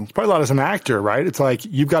you... It's probably a lot as an actor, right? It's like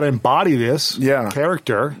you've got to embody this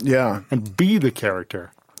character and be the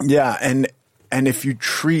character. Yeah, and if you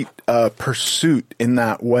treat pursuit in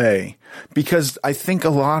that way, because I think a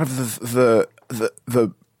lot of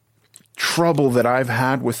the trouble that I've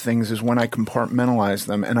had with things is when I compartmentalize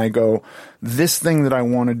them and I go, this thing that I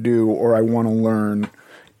want to do or I want to learn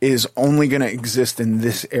is only going to exist in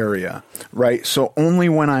this area, right? So only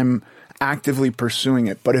when I'm actively pursuing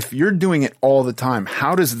it. But if you're doing it all the time,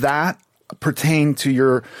 how does that pertain to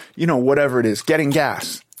your, whatever it is, getting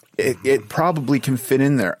gas? It probably can fit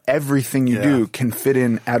in there. Everything you do can fit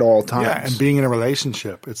in at all times. Yeah, and being in a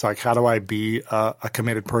relationship, it's like, how do I be a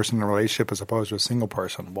committed person in a relationship as opposed to a single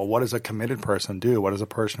person? Well, what does a committed person do? What does a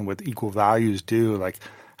person with equal values do? Like,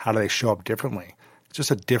 how do they show up differently? It's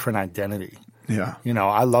just a different identity. Yeah.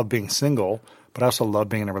 I love being single, but I also love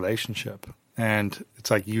being in a relationship. And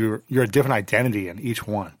it's like you're a different identity in each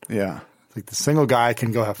one. Yeah. It's like the single guy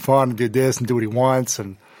can go have fun and do this and do what he wants,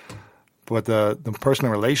 but the person in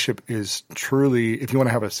a relationship is truly, if you want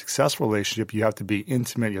to have a successful relationship, you have to be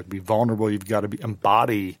intimate, you have to be vulnerable, you've got to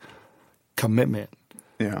embody commitment,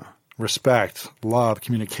 respect, love,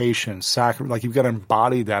 communication, like you've got to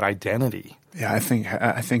embody that identity. Yeah, I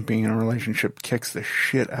think being in a relationship kicks the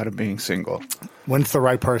shit out of being single. When it's the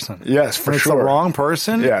right person. Yes, for when sure. When it's the wrong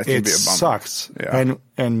person, it sucks. Yeah.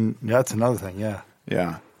 And that's another thing, yeah.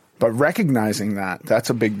 Yeah. But recognizing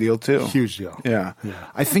that's a big deal too. Huge deal. Yeah.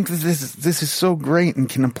 I think that this is so great and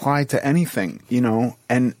can apply to anything,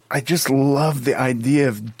 and I just love the idea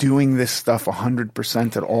of doing this stuff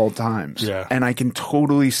 100% at all times. Yeah. And I can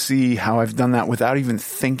totally see how I've done that without even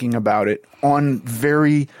thinking about it on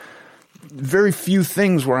very, very few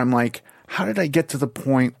things where I'm like, how did I get to the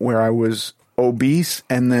point where I was obese,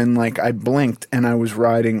 and then like I blinked and I was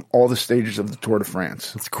riding all the stages of the Tour de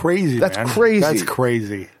France. It's crazy. That's man. crazy. That's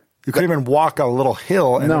crazy. You couldn't even walk a little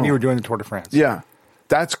hill, and then you were doing the Tour de France. Yeah.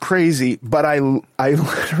 That's crazy, but I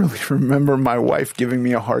literally remember my wife giving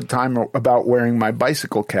me a hard time about wearing my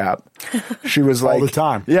bicycle cap. She was like... all the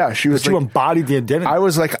time. Yeah, she was but you embodied the identity. I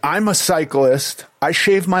was like, I'm a cyclist. I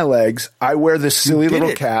shave my legs. I wear this silly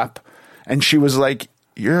little cap. And she was like,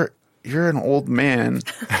 you're an old man.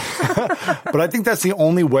 But I think that's the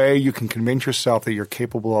only way you can convince yourself that you're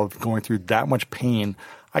capable of going through that much pain.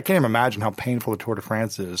 I can't even imagine how painful the Tour de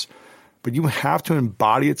France is. But you have to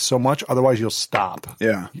embody it so much, otherwise you'll stop.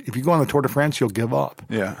 Yeah. If you go on the Tour de France, you'll give up.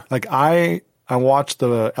 Yeah. Like I watched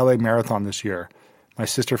the LA Marathon this year. My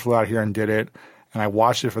sister flew out here and did it, and I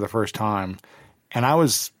watched it for the first time, and I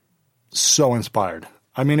was so inspired.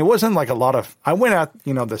 I mean, it wasn't like a lot of – I went at,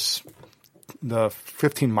 the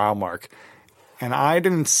 15-mile mark, and I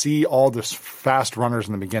didn't see all the fast runners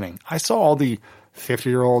in the beginning. I saw all the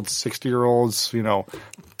 50-year-olds, 60-year-olds,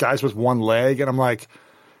 guys with one leg, and I'm like –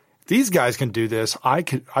 these guys can do this. I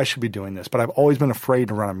should be doing this. But I've always been afraid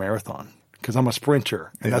to run a marathon because I'm a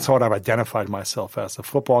sprinter. And that's what I've identified myself as. A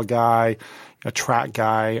football guy, a track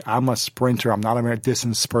guy. I'm a sprinter. I'm not a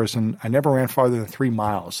distance person. I never ran farther than 3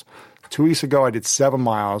 miles. 2 weeks ago, I did 7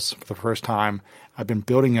 miles for the first time. I've been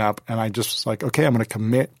building up, and I just was like, okay, I'm going to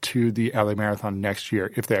commit to the LA Marathon next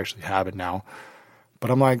year if they actually have it now. But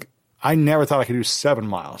I'm like, I never thought I could do 7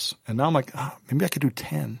 miles. And now I'm like, maybe I could do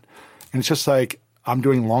 10. And it's just like, I'm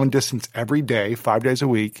doing long distance every day, 5 days a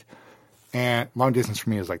week. And long distance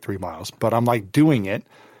for me is like 3 miles. But I'm like doing it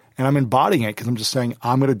and I'm embodying it because I'm just saying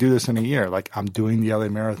I'm going to do this in a year. Like I'm doing the LA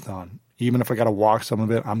Marathon. Even if I got to walk some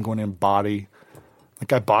of it, I'm going to embody.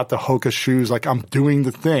 Like I bought the Hoka shoes. Like I'm doing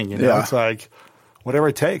the thing. It's like whatever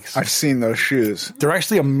it takes. I've seen those shoes. They're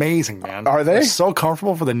actually amazing, man. Are they? They're so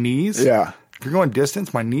comfortable for the knees. Yeah. If you're going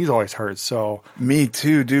distance, my knees always hurt. So me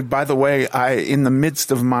too, dude. By the way, in the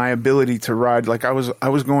midst of my ability to ride, like I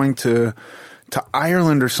was going to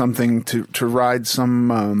Ireland or something to ride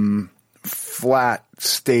some flat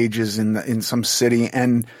stages in some city,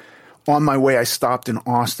 and on my way I stopped in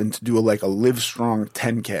Austin to do a Livestrong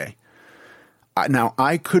 10K. Now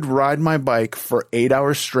I could ride my bike for 8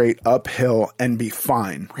 hours straight uphill and be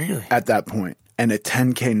fine. Really? At that point. And a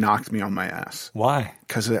 10K knocked me on my ass. Why?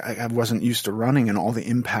 Because I wasn't used to running and all the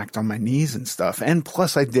impact on my knees and stuff. And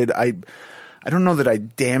plus I don't know that I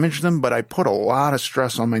damaged them, but I put a lot of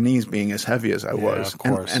stress on my knees being as heavy as I was. Of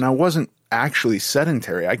course. And I wasn't actually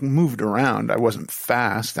sedentary. I moved around. I wasn't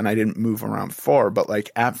fast and I didn't move around far. But like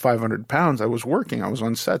at 500 pounds, I was working. I was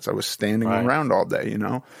on sets. I was standing around all day,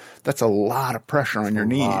 That's a lot of pressure on your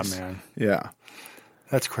knees. Lot, man. Yeah.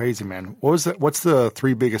 That's crazy, man. What's the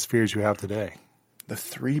 3 biggest fears you have today? The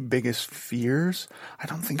 3 biggest fears? I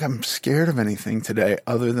don't think I'm scared of anything today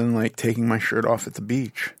other than like taking my shirt off at the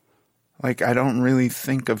beach. Like I don't really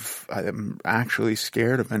think I'm actually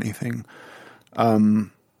scared of anything.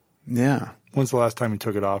 Yeah. When's the last time you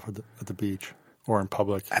took it off at the beach or in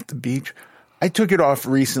public? At the beach? I took it off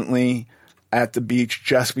recently at the beach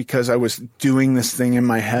just because I was doing this thing in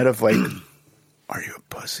my head of like, are you a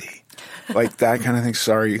pussy? Like that kind of thing.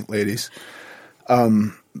 Sorry, ladies.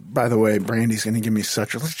 By the way, Brandy's going to give me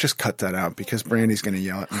let's just cut that out because Brandy's going to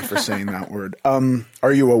yell at me for saying that word.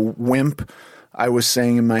 Are you a wimp? I was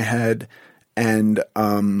saying in my head, and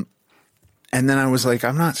then I was like,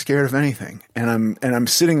 I'm not scared of anything. And I'm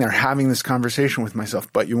sitting there having this conversation with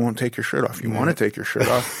myself, but you won't take your shirt off. You want to take your shirt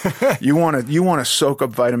off. You want to soak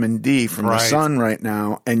up vitamin D from the sun right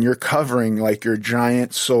now, and you're covering like your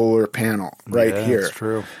giant solar panel here. That's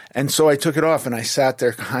true. And so I took it off and I sat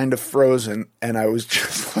there kind of frozen, and I was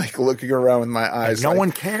just like looking around with my eyes. No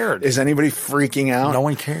one cared. Is anybody freaking out? No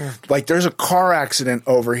one cared. Like there's a car accident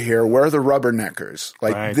over here. Where are the rubberneckers?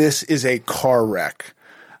 Like this is a car wreck.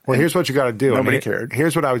 Well, here's what you got to do. Nobody cared.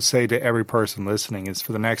 Here's what I would say to every person listening is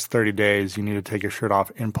for the next 30 days, you need to take your shirt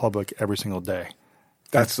off in public every single day.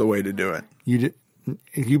 That's the way to do it.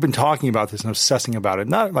 You've been talking about this and obsessing about it,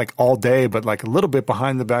 not like all day, but like a little bit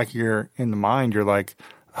behind the back of in the mind. You're like,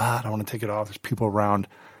 I don't want to take it off. There's people around.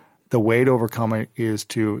 The way to overcome it is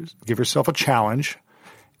to give yourself a challenge.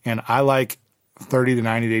 And I like 30 to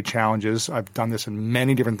 90-day challenges. I've done this in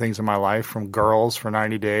many different things in my life, from girls for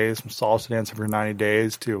 90 days, from salsa dancing for 90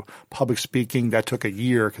 days, to public speaking. That took a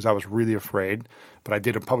year because I was really afraid. But I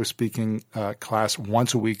did a public speaking class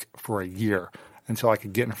once a week for a year until I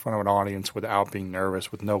could get in front of an audience without being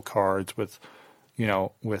nervous, with no cards, with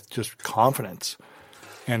just confidence.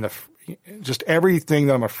 And just everything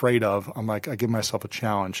that I'm afraid of, I'm like, I give myself a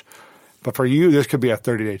challenge. But for you, this could be a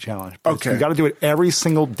 30-day challenge. But Okay. You got to do it every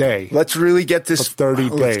single day. Let's really get this For 30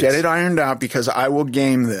 days. Let's get it ironed out because I will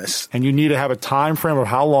game this. And you need to have a time frame of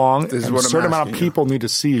how long. This is and what a I'm certain amount of asking you. people need to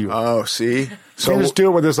see you. Oh, see? You can't just do it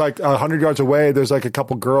where there's like 100 yards away, there's like a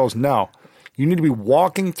couple girls. No. You need to be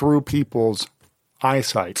walking through people's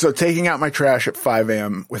eyesight. So taking out my trash at 5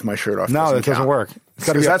 a.m. with my shirt off. No, that doesn't count. work. It's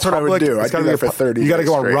gotta be That's what I would do. I'd do that for 30 You got to days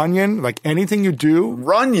go on straight. Runyon. Like anything you do,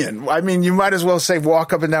 Runyon. I mean, you might as well say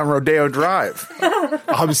walk up and down Rodeo Drive.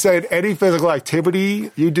 I'm saying any physical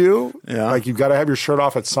activity you do, Yeah. like you've got to have your shirt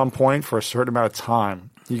off at some point for a certain amount of time.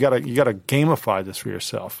 You got to gamify this for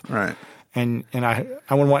yourself. Right. And I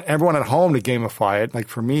would want everyone at home to gamify it. Like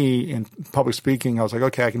for me, in public speaking, I was like,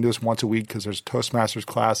 okay, I can do this once a week because there's a Toastmasters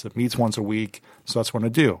class that meets once a week. So that's what I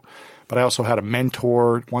do. But I also had a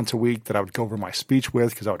mentor once a week that I would go over my speech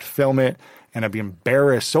with because I would film it. And I'd be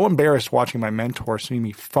so embarrassed watching my mentor see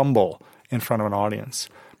me fumble in front of an audience.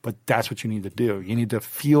 But that's what you need to do. You need to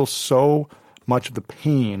feel so much of the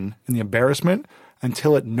pain and the embarrassment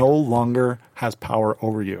until it no longer has power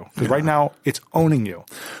over you. Because right now, it's owning you.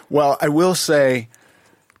 Well, I will say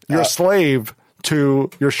You're a slave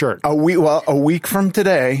to your shirt. a week from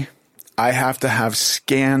today, I have to have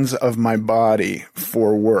scans of my body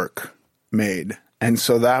for work made. And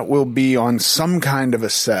so that will be on some kind of a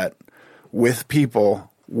set with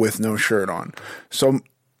people with no shirt on. So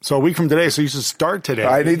So a week from today, so you should start today.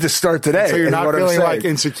 I need to start today. So you're is not what I'm feeling saying. like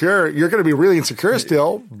insecure. You're going to be really insecure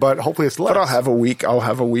still, but hopefully it's less. But I'll have a week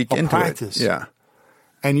into practice. it. Yeah.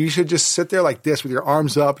 And you should just sit there like this with your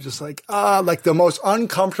arms up, just like the most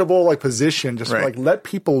uncomfortable like position. Just Right. like let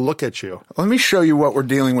people look at you. Let me show you what we're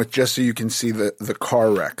dealing with just so you can see the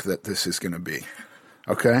car wreck that this is going to be.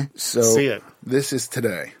 Okay? So See it. This is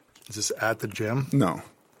today. Is this at the gym? No.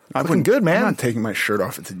 Looking good, man. I'm not taking my shirt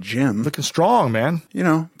off at the gym. Looking strong, man.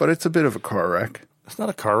 But it's a bit of a car wreck. It's not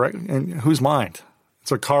a car wreck. In whose mind?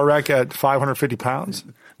 It's a car wreck at 550 pounds?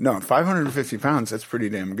 No, 550 pounds, that's pretty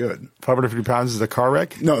damn good. 550 pounds is a car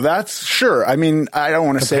wreck? No, that's sure. I mean, I don't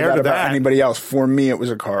want to say Compared that to about that. anybody else. For me, it was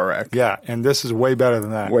a car wreck. Yeah, and this is way better than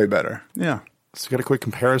that. Way better. Yeah. So you got to quit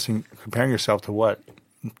comparing yourself to what?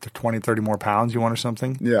 To 20, 30 more pounds you want or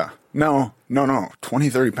something? Yeah. No. 20,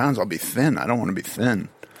 30 pounds, I'll be thin. I don't want to be thin.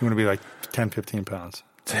 You want to be like 10, 15 pounds.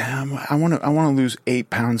 Damn, I want to lose 8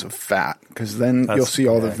 pounds of fat because then you'll see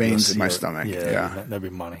all the veins in my stomach. Yeah, that'd be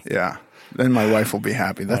money. Yeah. Then my wife will be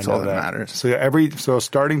happy. That's I know all that matters. So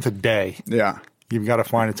starting today, Yeah. you've got to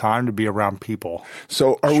find a time to be around people.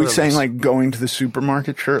 So are we Shirtless. saying like going to the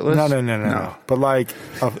supermarket shirtless? No. But like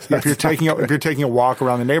if you're taking a walk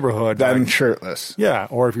around the neighborhood, Then like, shirtless. yeah,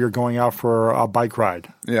 or if you're going out for a bike ride,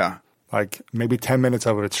 Yeah. like maybe 10 minutes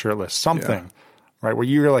of it's shirtless, something, right? Where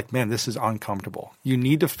you're like, man, this is uncomfortable. You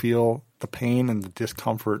need to feel the pain and the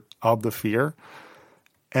discomfort of the fear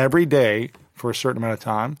every day for a certain amount of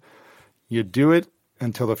time. You do it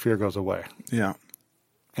until the fear goes away. Yeah.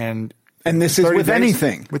 And this is 30 with days-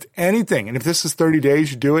 anything. With anything. And if this is 30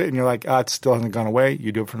 days, you do it and you're like, it still hasn't gone away.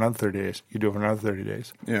 You do it for another 30 days. You do it for another 30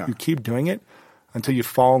 days. Yeah. You keep doing it until you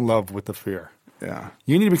fall in love with the fear. Yeah.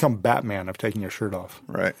 You need to become Batman of taking your shirt off.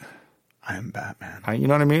 Right. I am Batman. You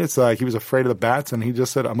know what I mean? It's like he was afraid of the bats and he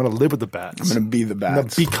just said, I'm going to live with the bats. I'm going to be the I'm going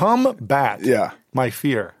bats. to become Bat. Yeah. My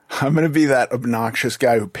fear. I'm going to be that obnoxious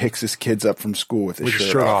guy who picks his kids up from school with his With your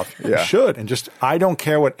shirt shirt off. off. You should. And just, I don't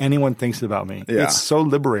care what anyone thinks about me. Yeah. It's so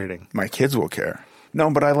liberating. My kids will care.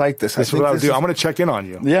 No, but I like this. That's what I would do. I'm going to check in on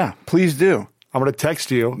you. Yeah, please do. I'm going to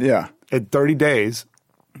text you. Yeah. In 30 days.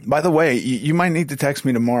 By the way, you might need to text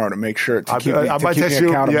me tomorrow to make sure to keep me, I might keep text me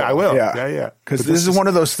you. accountable. Yeah, I will. Yeah. Because this is one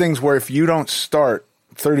of those things where if you don't start,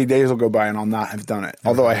 30 days will go by and I'll not have done it.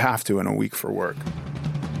 Although I have to in a week for work.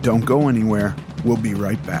 Don't go anywhere. We'll be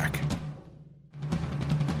right back.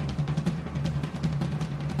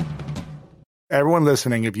 Everyone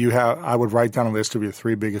listening, I would write down a list of your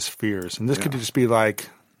 3 biggest fears. And this could just be like,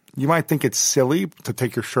 you might think it's silly to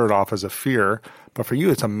take your shirt off as a fear, but for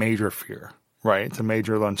you, it's a major fear, right? It's a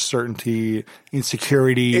major uncertainty,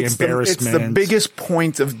 insecurity, embarrassment. It's the biggest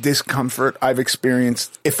point of discomfort I've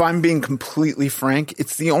experienced. If I'm being completely frank,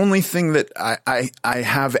 it's the only thing that I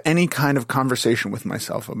have any kind of conversation with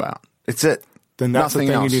myself about. It's it. Then that's Nothing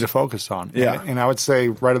the thing else. you need to focus on. Yeah. And I would say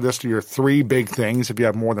write a list of your 3 big things if you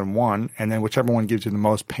have more than one, and then whichever one gives you the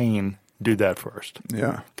most pain, do that first.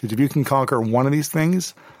 Yeah. Because if you can conquer one of these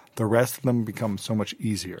things, the rest of them become so much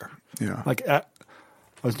easier. Yeah. Like I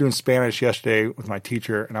was doing Spanish yesterday with my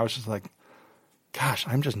teacher, and I was just like, gosh,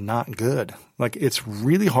 I'm just not good. Like it's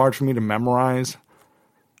really hard for me to memorize.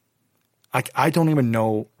 I don't even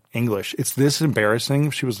know English. It's this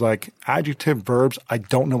embarrassing. She was like, adjective, verbs, I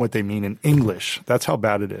don't know what they mean in English. That's how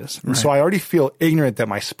bad it is. And so I already feel ignorant that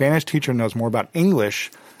my Spanish teacher knows more about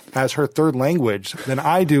English as her third language than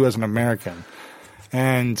I do as an American.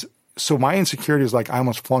 And so my insecurity is like, I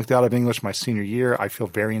almost flunked out of English my senior year. I feel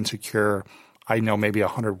very insecure. I know maybe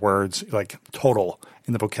 100 words, like total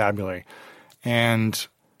in the vocabulary. And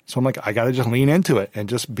so I'm like, I got to just lean into it and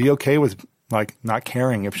just be okay with like not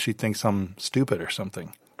caring if she thinks I'm stupid or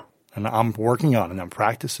something. And I'm working on it and I'm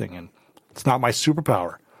practicing, and it's not my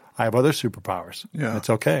superpower. I have other superpowers. Yeah. It's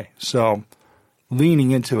okay. So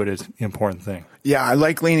leaning into it is the important thing. Yeah, I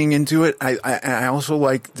like leaning into it. I also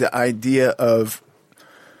like the idea of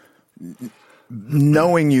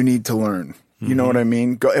knowing you need to learn. You know what I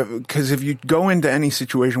mean? Because if you go into any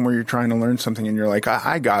situation where you're trying to learn something and you're like,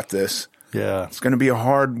 I got this. Yeah. It's going to be a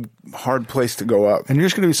hard place to go up. And you're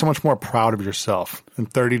just going to be so much more proud of yourself in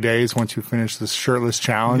 30 days once you finish this shirtless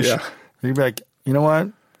challenge. Yeah. You'll be like, you know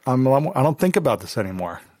what? I don't think about this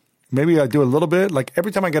anymore. Maybe I do a little bit. Like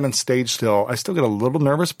every time I get on stage still, I still get a little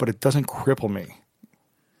nervous, but it doesn't cripple me.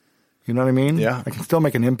 You know what I mean? Yeah. I can still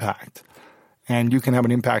make an impact. And you can have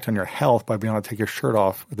an impact on your health by being able to take your shirt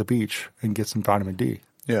off at the beach and get some vitamin D.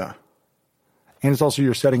 Yeah. And it's also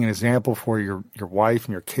you're setting an example for your wife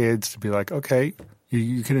and your kids to be like, okay,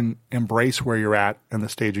 you can embrace where you're at in the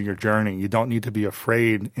stage of your journey. You don't need to be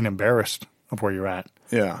afraid and embarrassed of where you're at.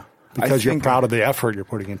 Yeah. Because you're proud of the effort you're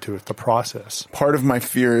putting into it, the process. Part of my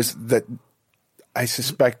fear is that I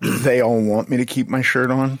suspect they all want me to keep my shirt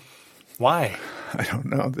on. Why? I don't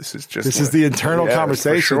know. This is the internal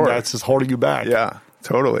conversation that's just holding you back. Yeah,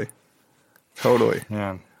 totally.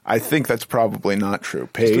 Yeah. I think that's probably not true.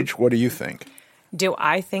 Paige, what do you think? Do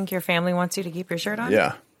I think your family wants you to keep your shirt on?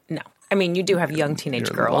 Yeah. No. I mean, you do have young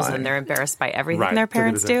teenage girls, and they're embarrassed by everything their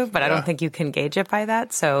parents do, but I don't think you can gauge it by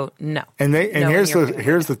that. So, no. And here's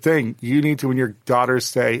the thing: you need to, when your daughters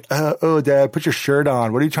say, "Oh, Dad, put your shirt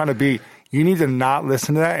on," what are you trying to be? You need to not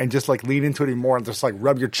listen to that and just like lean into it more and just like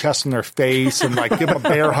rub your chest in their face and like give them a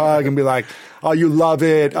bear hug and be like, "Oh, you love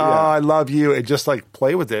it. Oh, I love you." And just like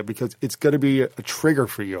play with it because it's going to be a trigger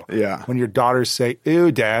for you. Yeah. When your daughters say,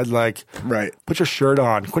 "Ew, Dad," like, put your shirt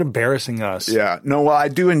on. Quit embarrassing us. Yeah. No, well, I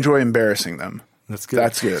do enjoy embarrassing them. That's good.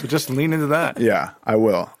 That's good. So just lean into that. Yeah, I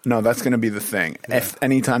will. No, that's going to be the thing. Yeah. If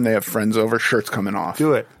anytime they have friends over, shirt's coming off.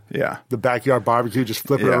 Do it. Yeah. The backyard barbecue, just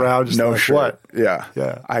flip it around. Just no like, shirt. What? Yeah.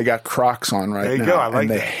 Yeah. I got Crocs on right now. There you go. I like and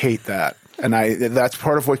they that. hate that. And that's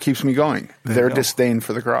part of what keeps me going. Their disdain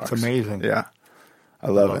for the Crocs. It's amazing. Yeah. I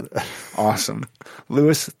love it. Awesome.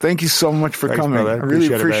 Lewis, thank you so much for coming. Brother. I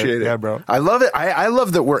really appreciate it. Yeah, bro. I love it. I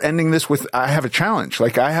love that we're ending this with I have a challenge.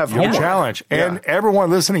 Like I have your homework. challenge. And everyone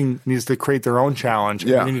listening needs to create their own challenge.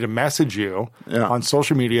 Yeah. And they need to message you on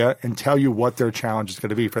social media and tell you what their challenge is going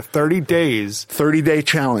to be. For 30 days. 30-day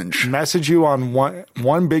challenge. Message you on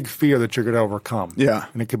one big fear that you're going to overcome. Yeah.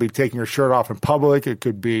 And it could be taking your shirt off in public. It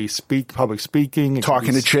could be public speaking.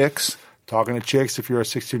 Talking to chicks. Talking to chicks if you're a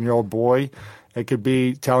 16-year-old boy. It could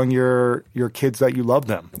be telling your kids that you love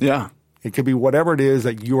them. Yeah. It could be whatever it is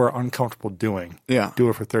that you are uncomfortable doing. Yeah. Do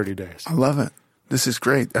it for 30 days. I love it. This is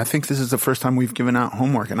great. I think this is the first time we've given out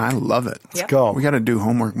homework, and I love it. Let's go. We got to do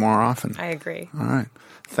homework more often. I agree. All right.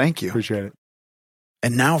 Thank you. Appreciate it.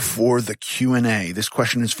 And now for the Q&A. This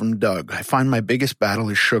question is from Doug. I find my biggest battle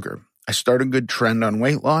is sugar. I start a good trend on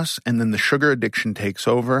weight loss, and then the sugar addiction takes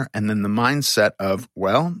over, and then the mindset of,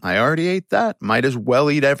 well, I already ate that. Might as well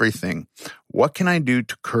eat everything. What can I do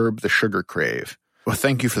to curb the sugar crave? Well,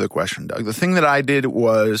 thank you for the question, Doug. The thing that I did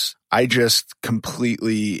was I just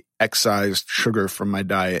completely excised sugar from my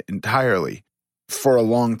diet entirely for a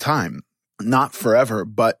long time. Not forever,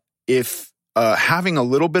 but if having a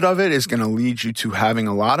little bit of it is going to lead you to having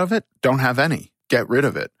a lot of it, don't have any. Get rid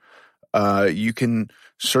of it. You can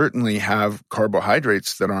certainly have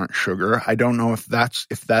carbohydrates that aren't sugar. I don't know if that's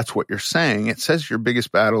what you're saying. It says your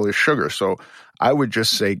biggest battle is sugar. So I would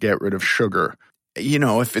just say get rid of sugar. You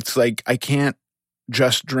know, if it's like I can't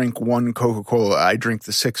just drink one Coca-Cola, I drink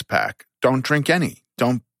the 6-pack. Don't drink any.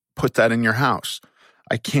 Don't put that in your house.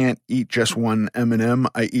 I can't eat just one M&M.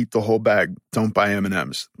 I eat the whole bag. Don't buy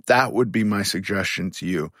M&Ms. That would be my suggestion to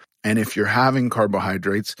you. And if you're having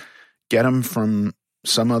carbohydrates, get them from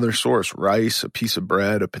some other source, rice, a piece of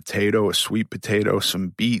bread, a potato, a sweet potato, some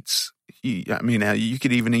beets. I mean, you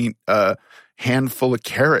could even eat a handful of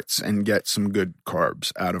carrots and get some good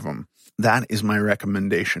carbs out of them. That is my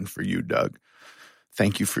recommendation for you, Doug.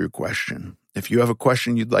 Thank you for your question. If you have a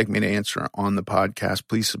question you'd like me to answer on the podcast,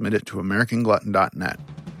 please submit it to AmericanGlutton.net.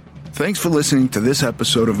 Thanks for listening to this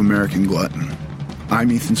episode of American Glutton.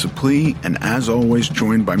 I'm Ethan Suplee, and as always,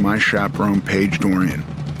 joined by my chaperone, Paige Dorian.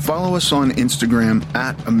 Follow us on Instagram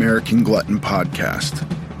at American Glutton Podcast.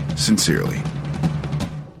 Sincerely.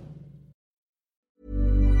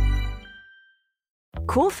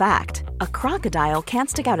 Cool fact, a crocodile can't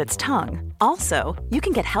stick out its tongue. Also, you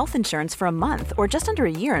can get health insurance for a month or just under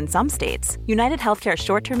a year in some states. United Healthcare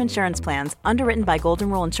short-term insurance plans, underwritten by Golden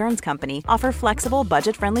Rule Insurance Company, offer flexible,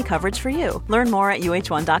 budget-friendly coverage for you. Learn more at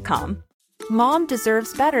uh1.com. Mom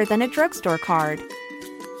deserves better than a drugstore card.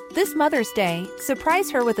 This Mother's Day,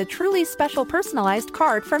 surprise her with a truly special personalized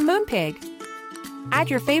card from Moonpig. Add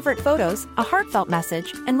your favorite photos, a heartfelt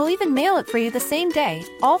message, and we'll even mail it for you the same day,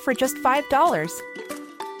 all for just $5.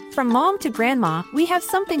 From mom to grandma, we have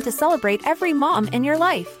something to celebrate every mom in your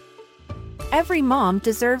life. Every mom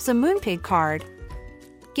deserves a Moonpig card.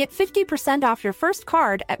 Get 50% off your first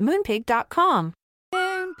card at Moonpig.com.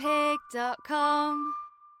 Moonpig.com.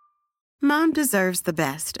 Mom deserves the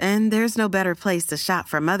best, and there's no better place to shop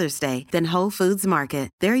for Mother's Day than Whole Foods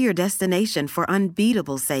Market. They're your destination for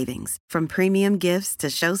unbeatable savings, from premium gifts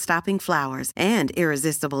to show-stopping flowers and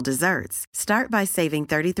irresistible desserts. Start by saving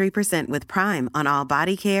 33% with Prime on all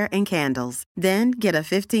body care and candles. Then get a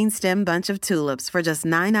 15-stem bunch of tulips for just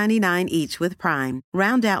 $9.99 each with Prime.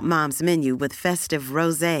 Round out Mom's menu with festive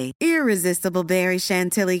rosé, irresistible berry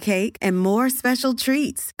chantilly cake, and more special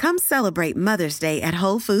treats. Come celebrate Mother's Day at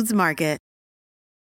Whole Foods Market.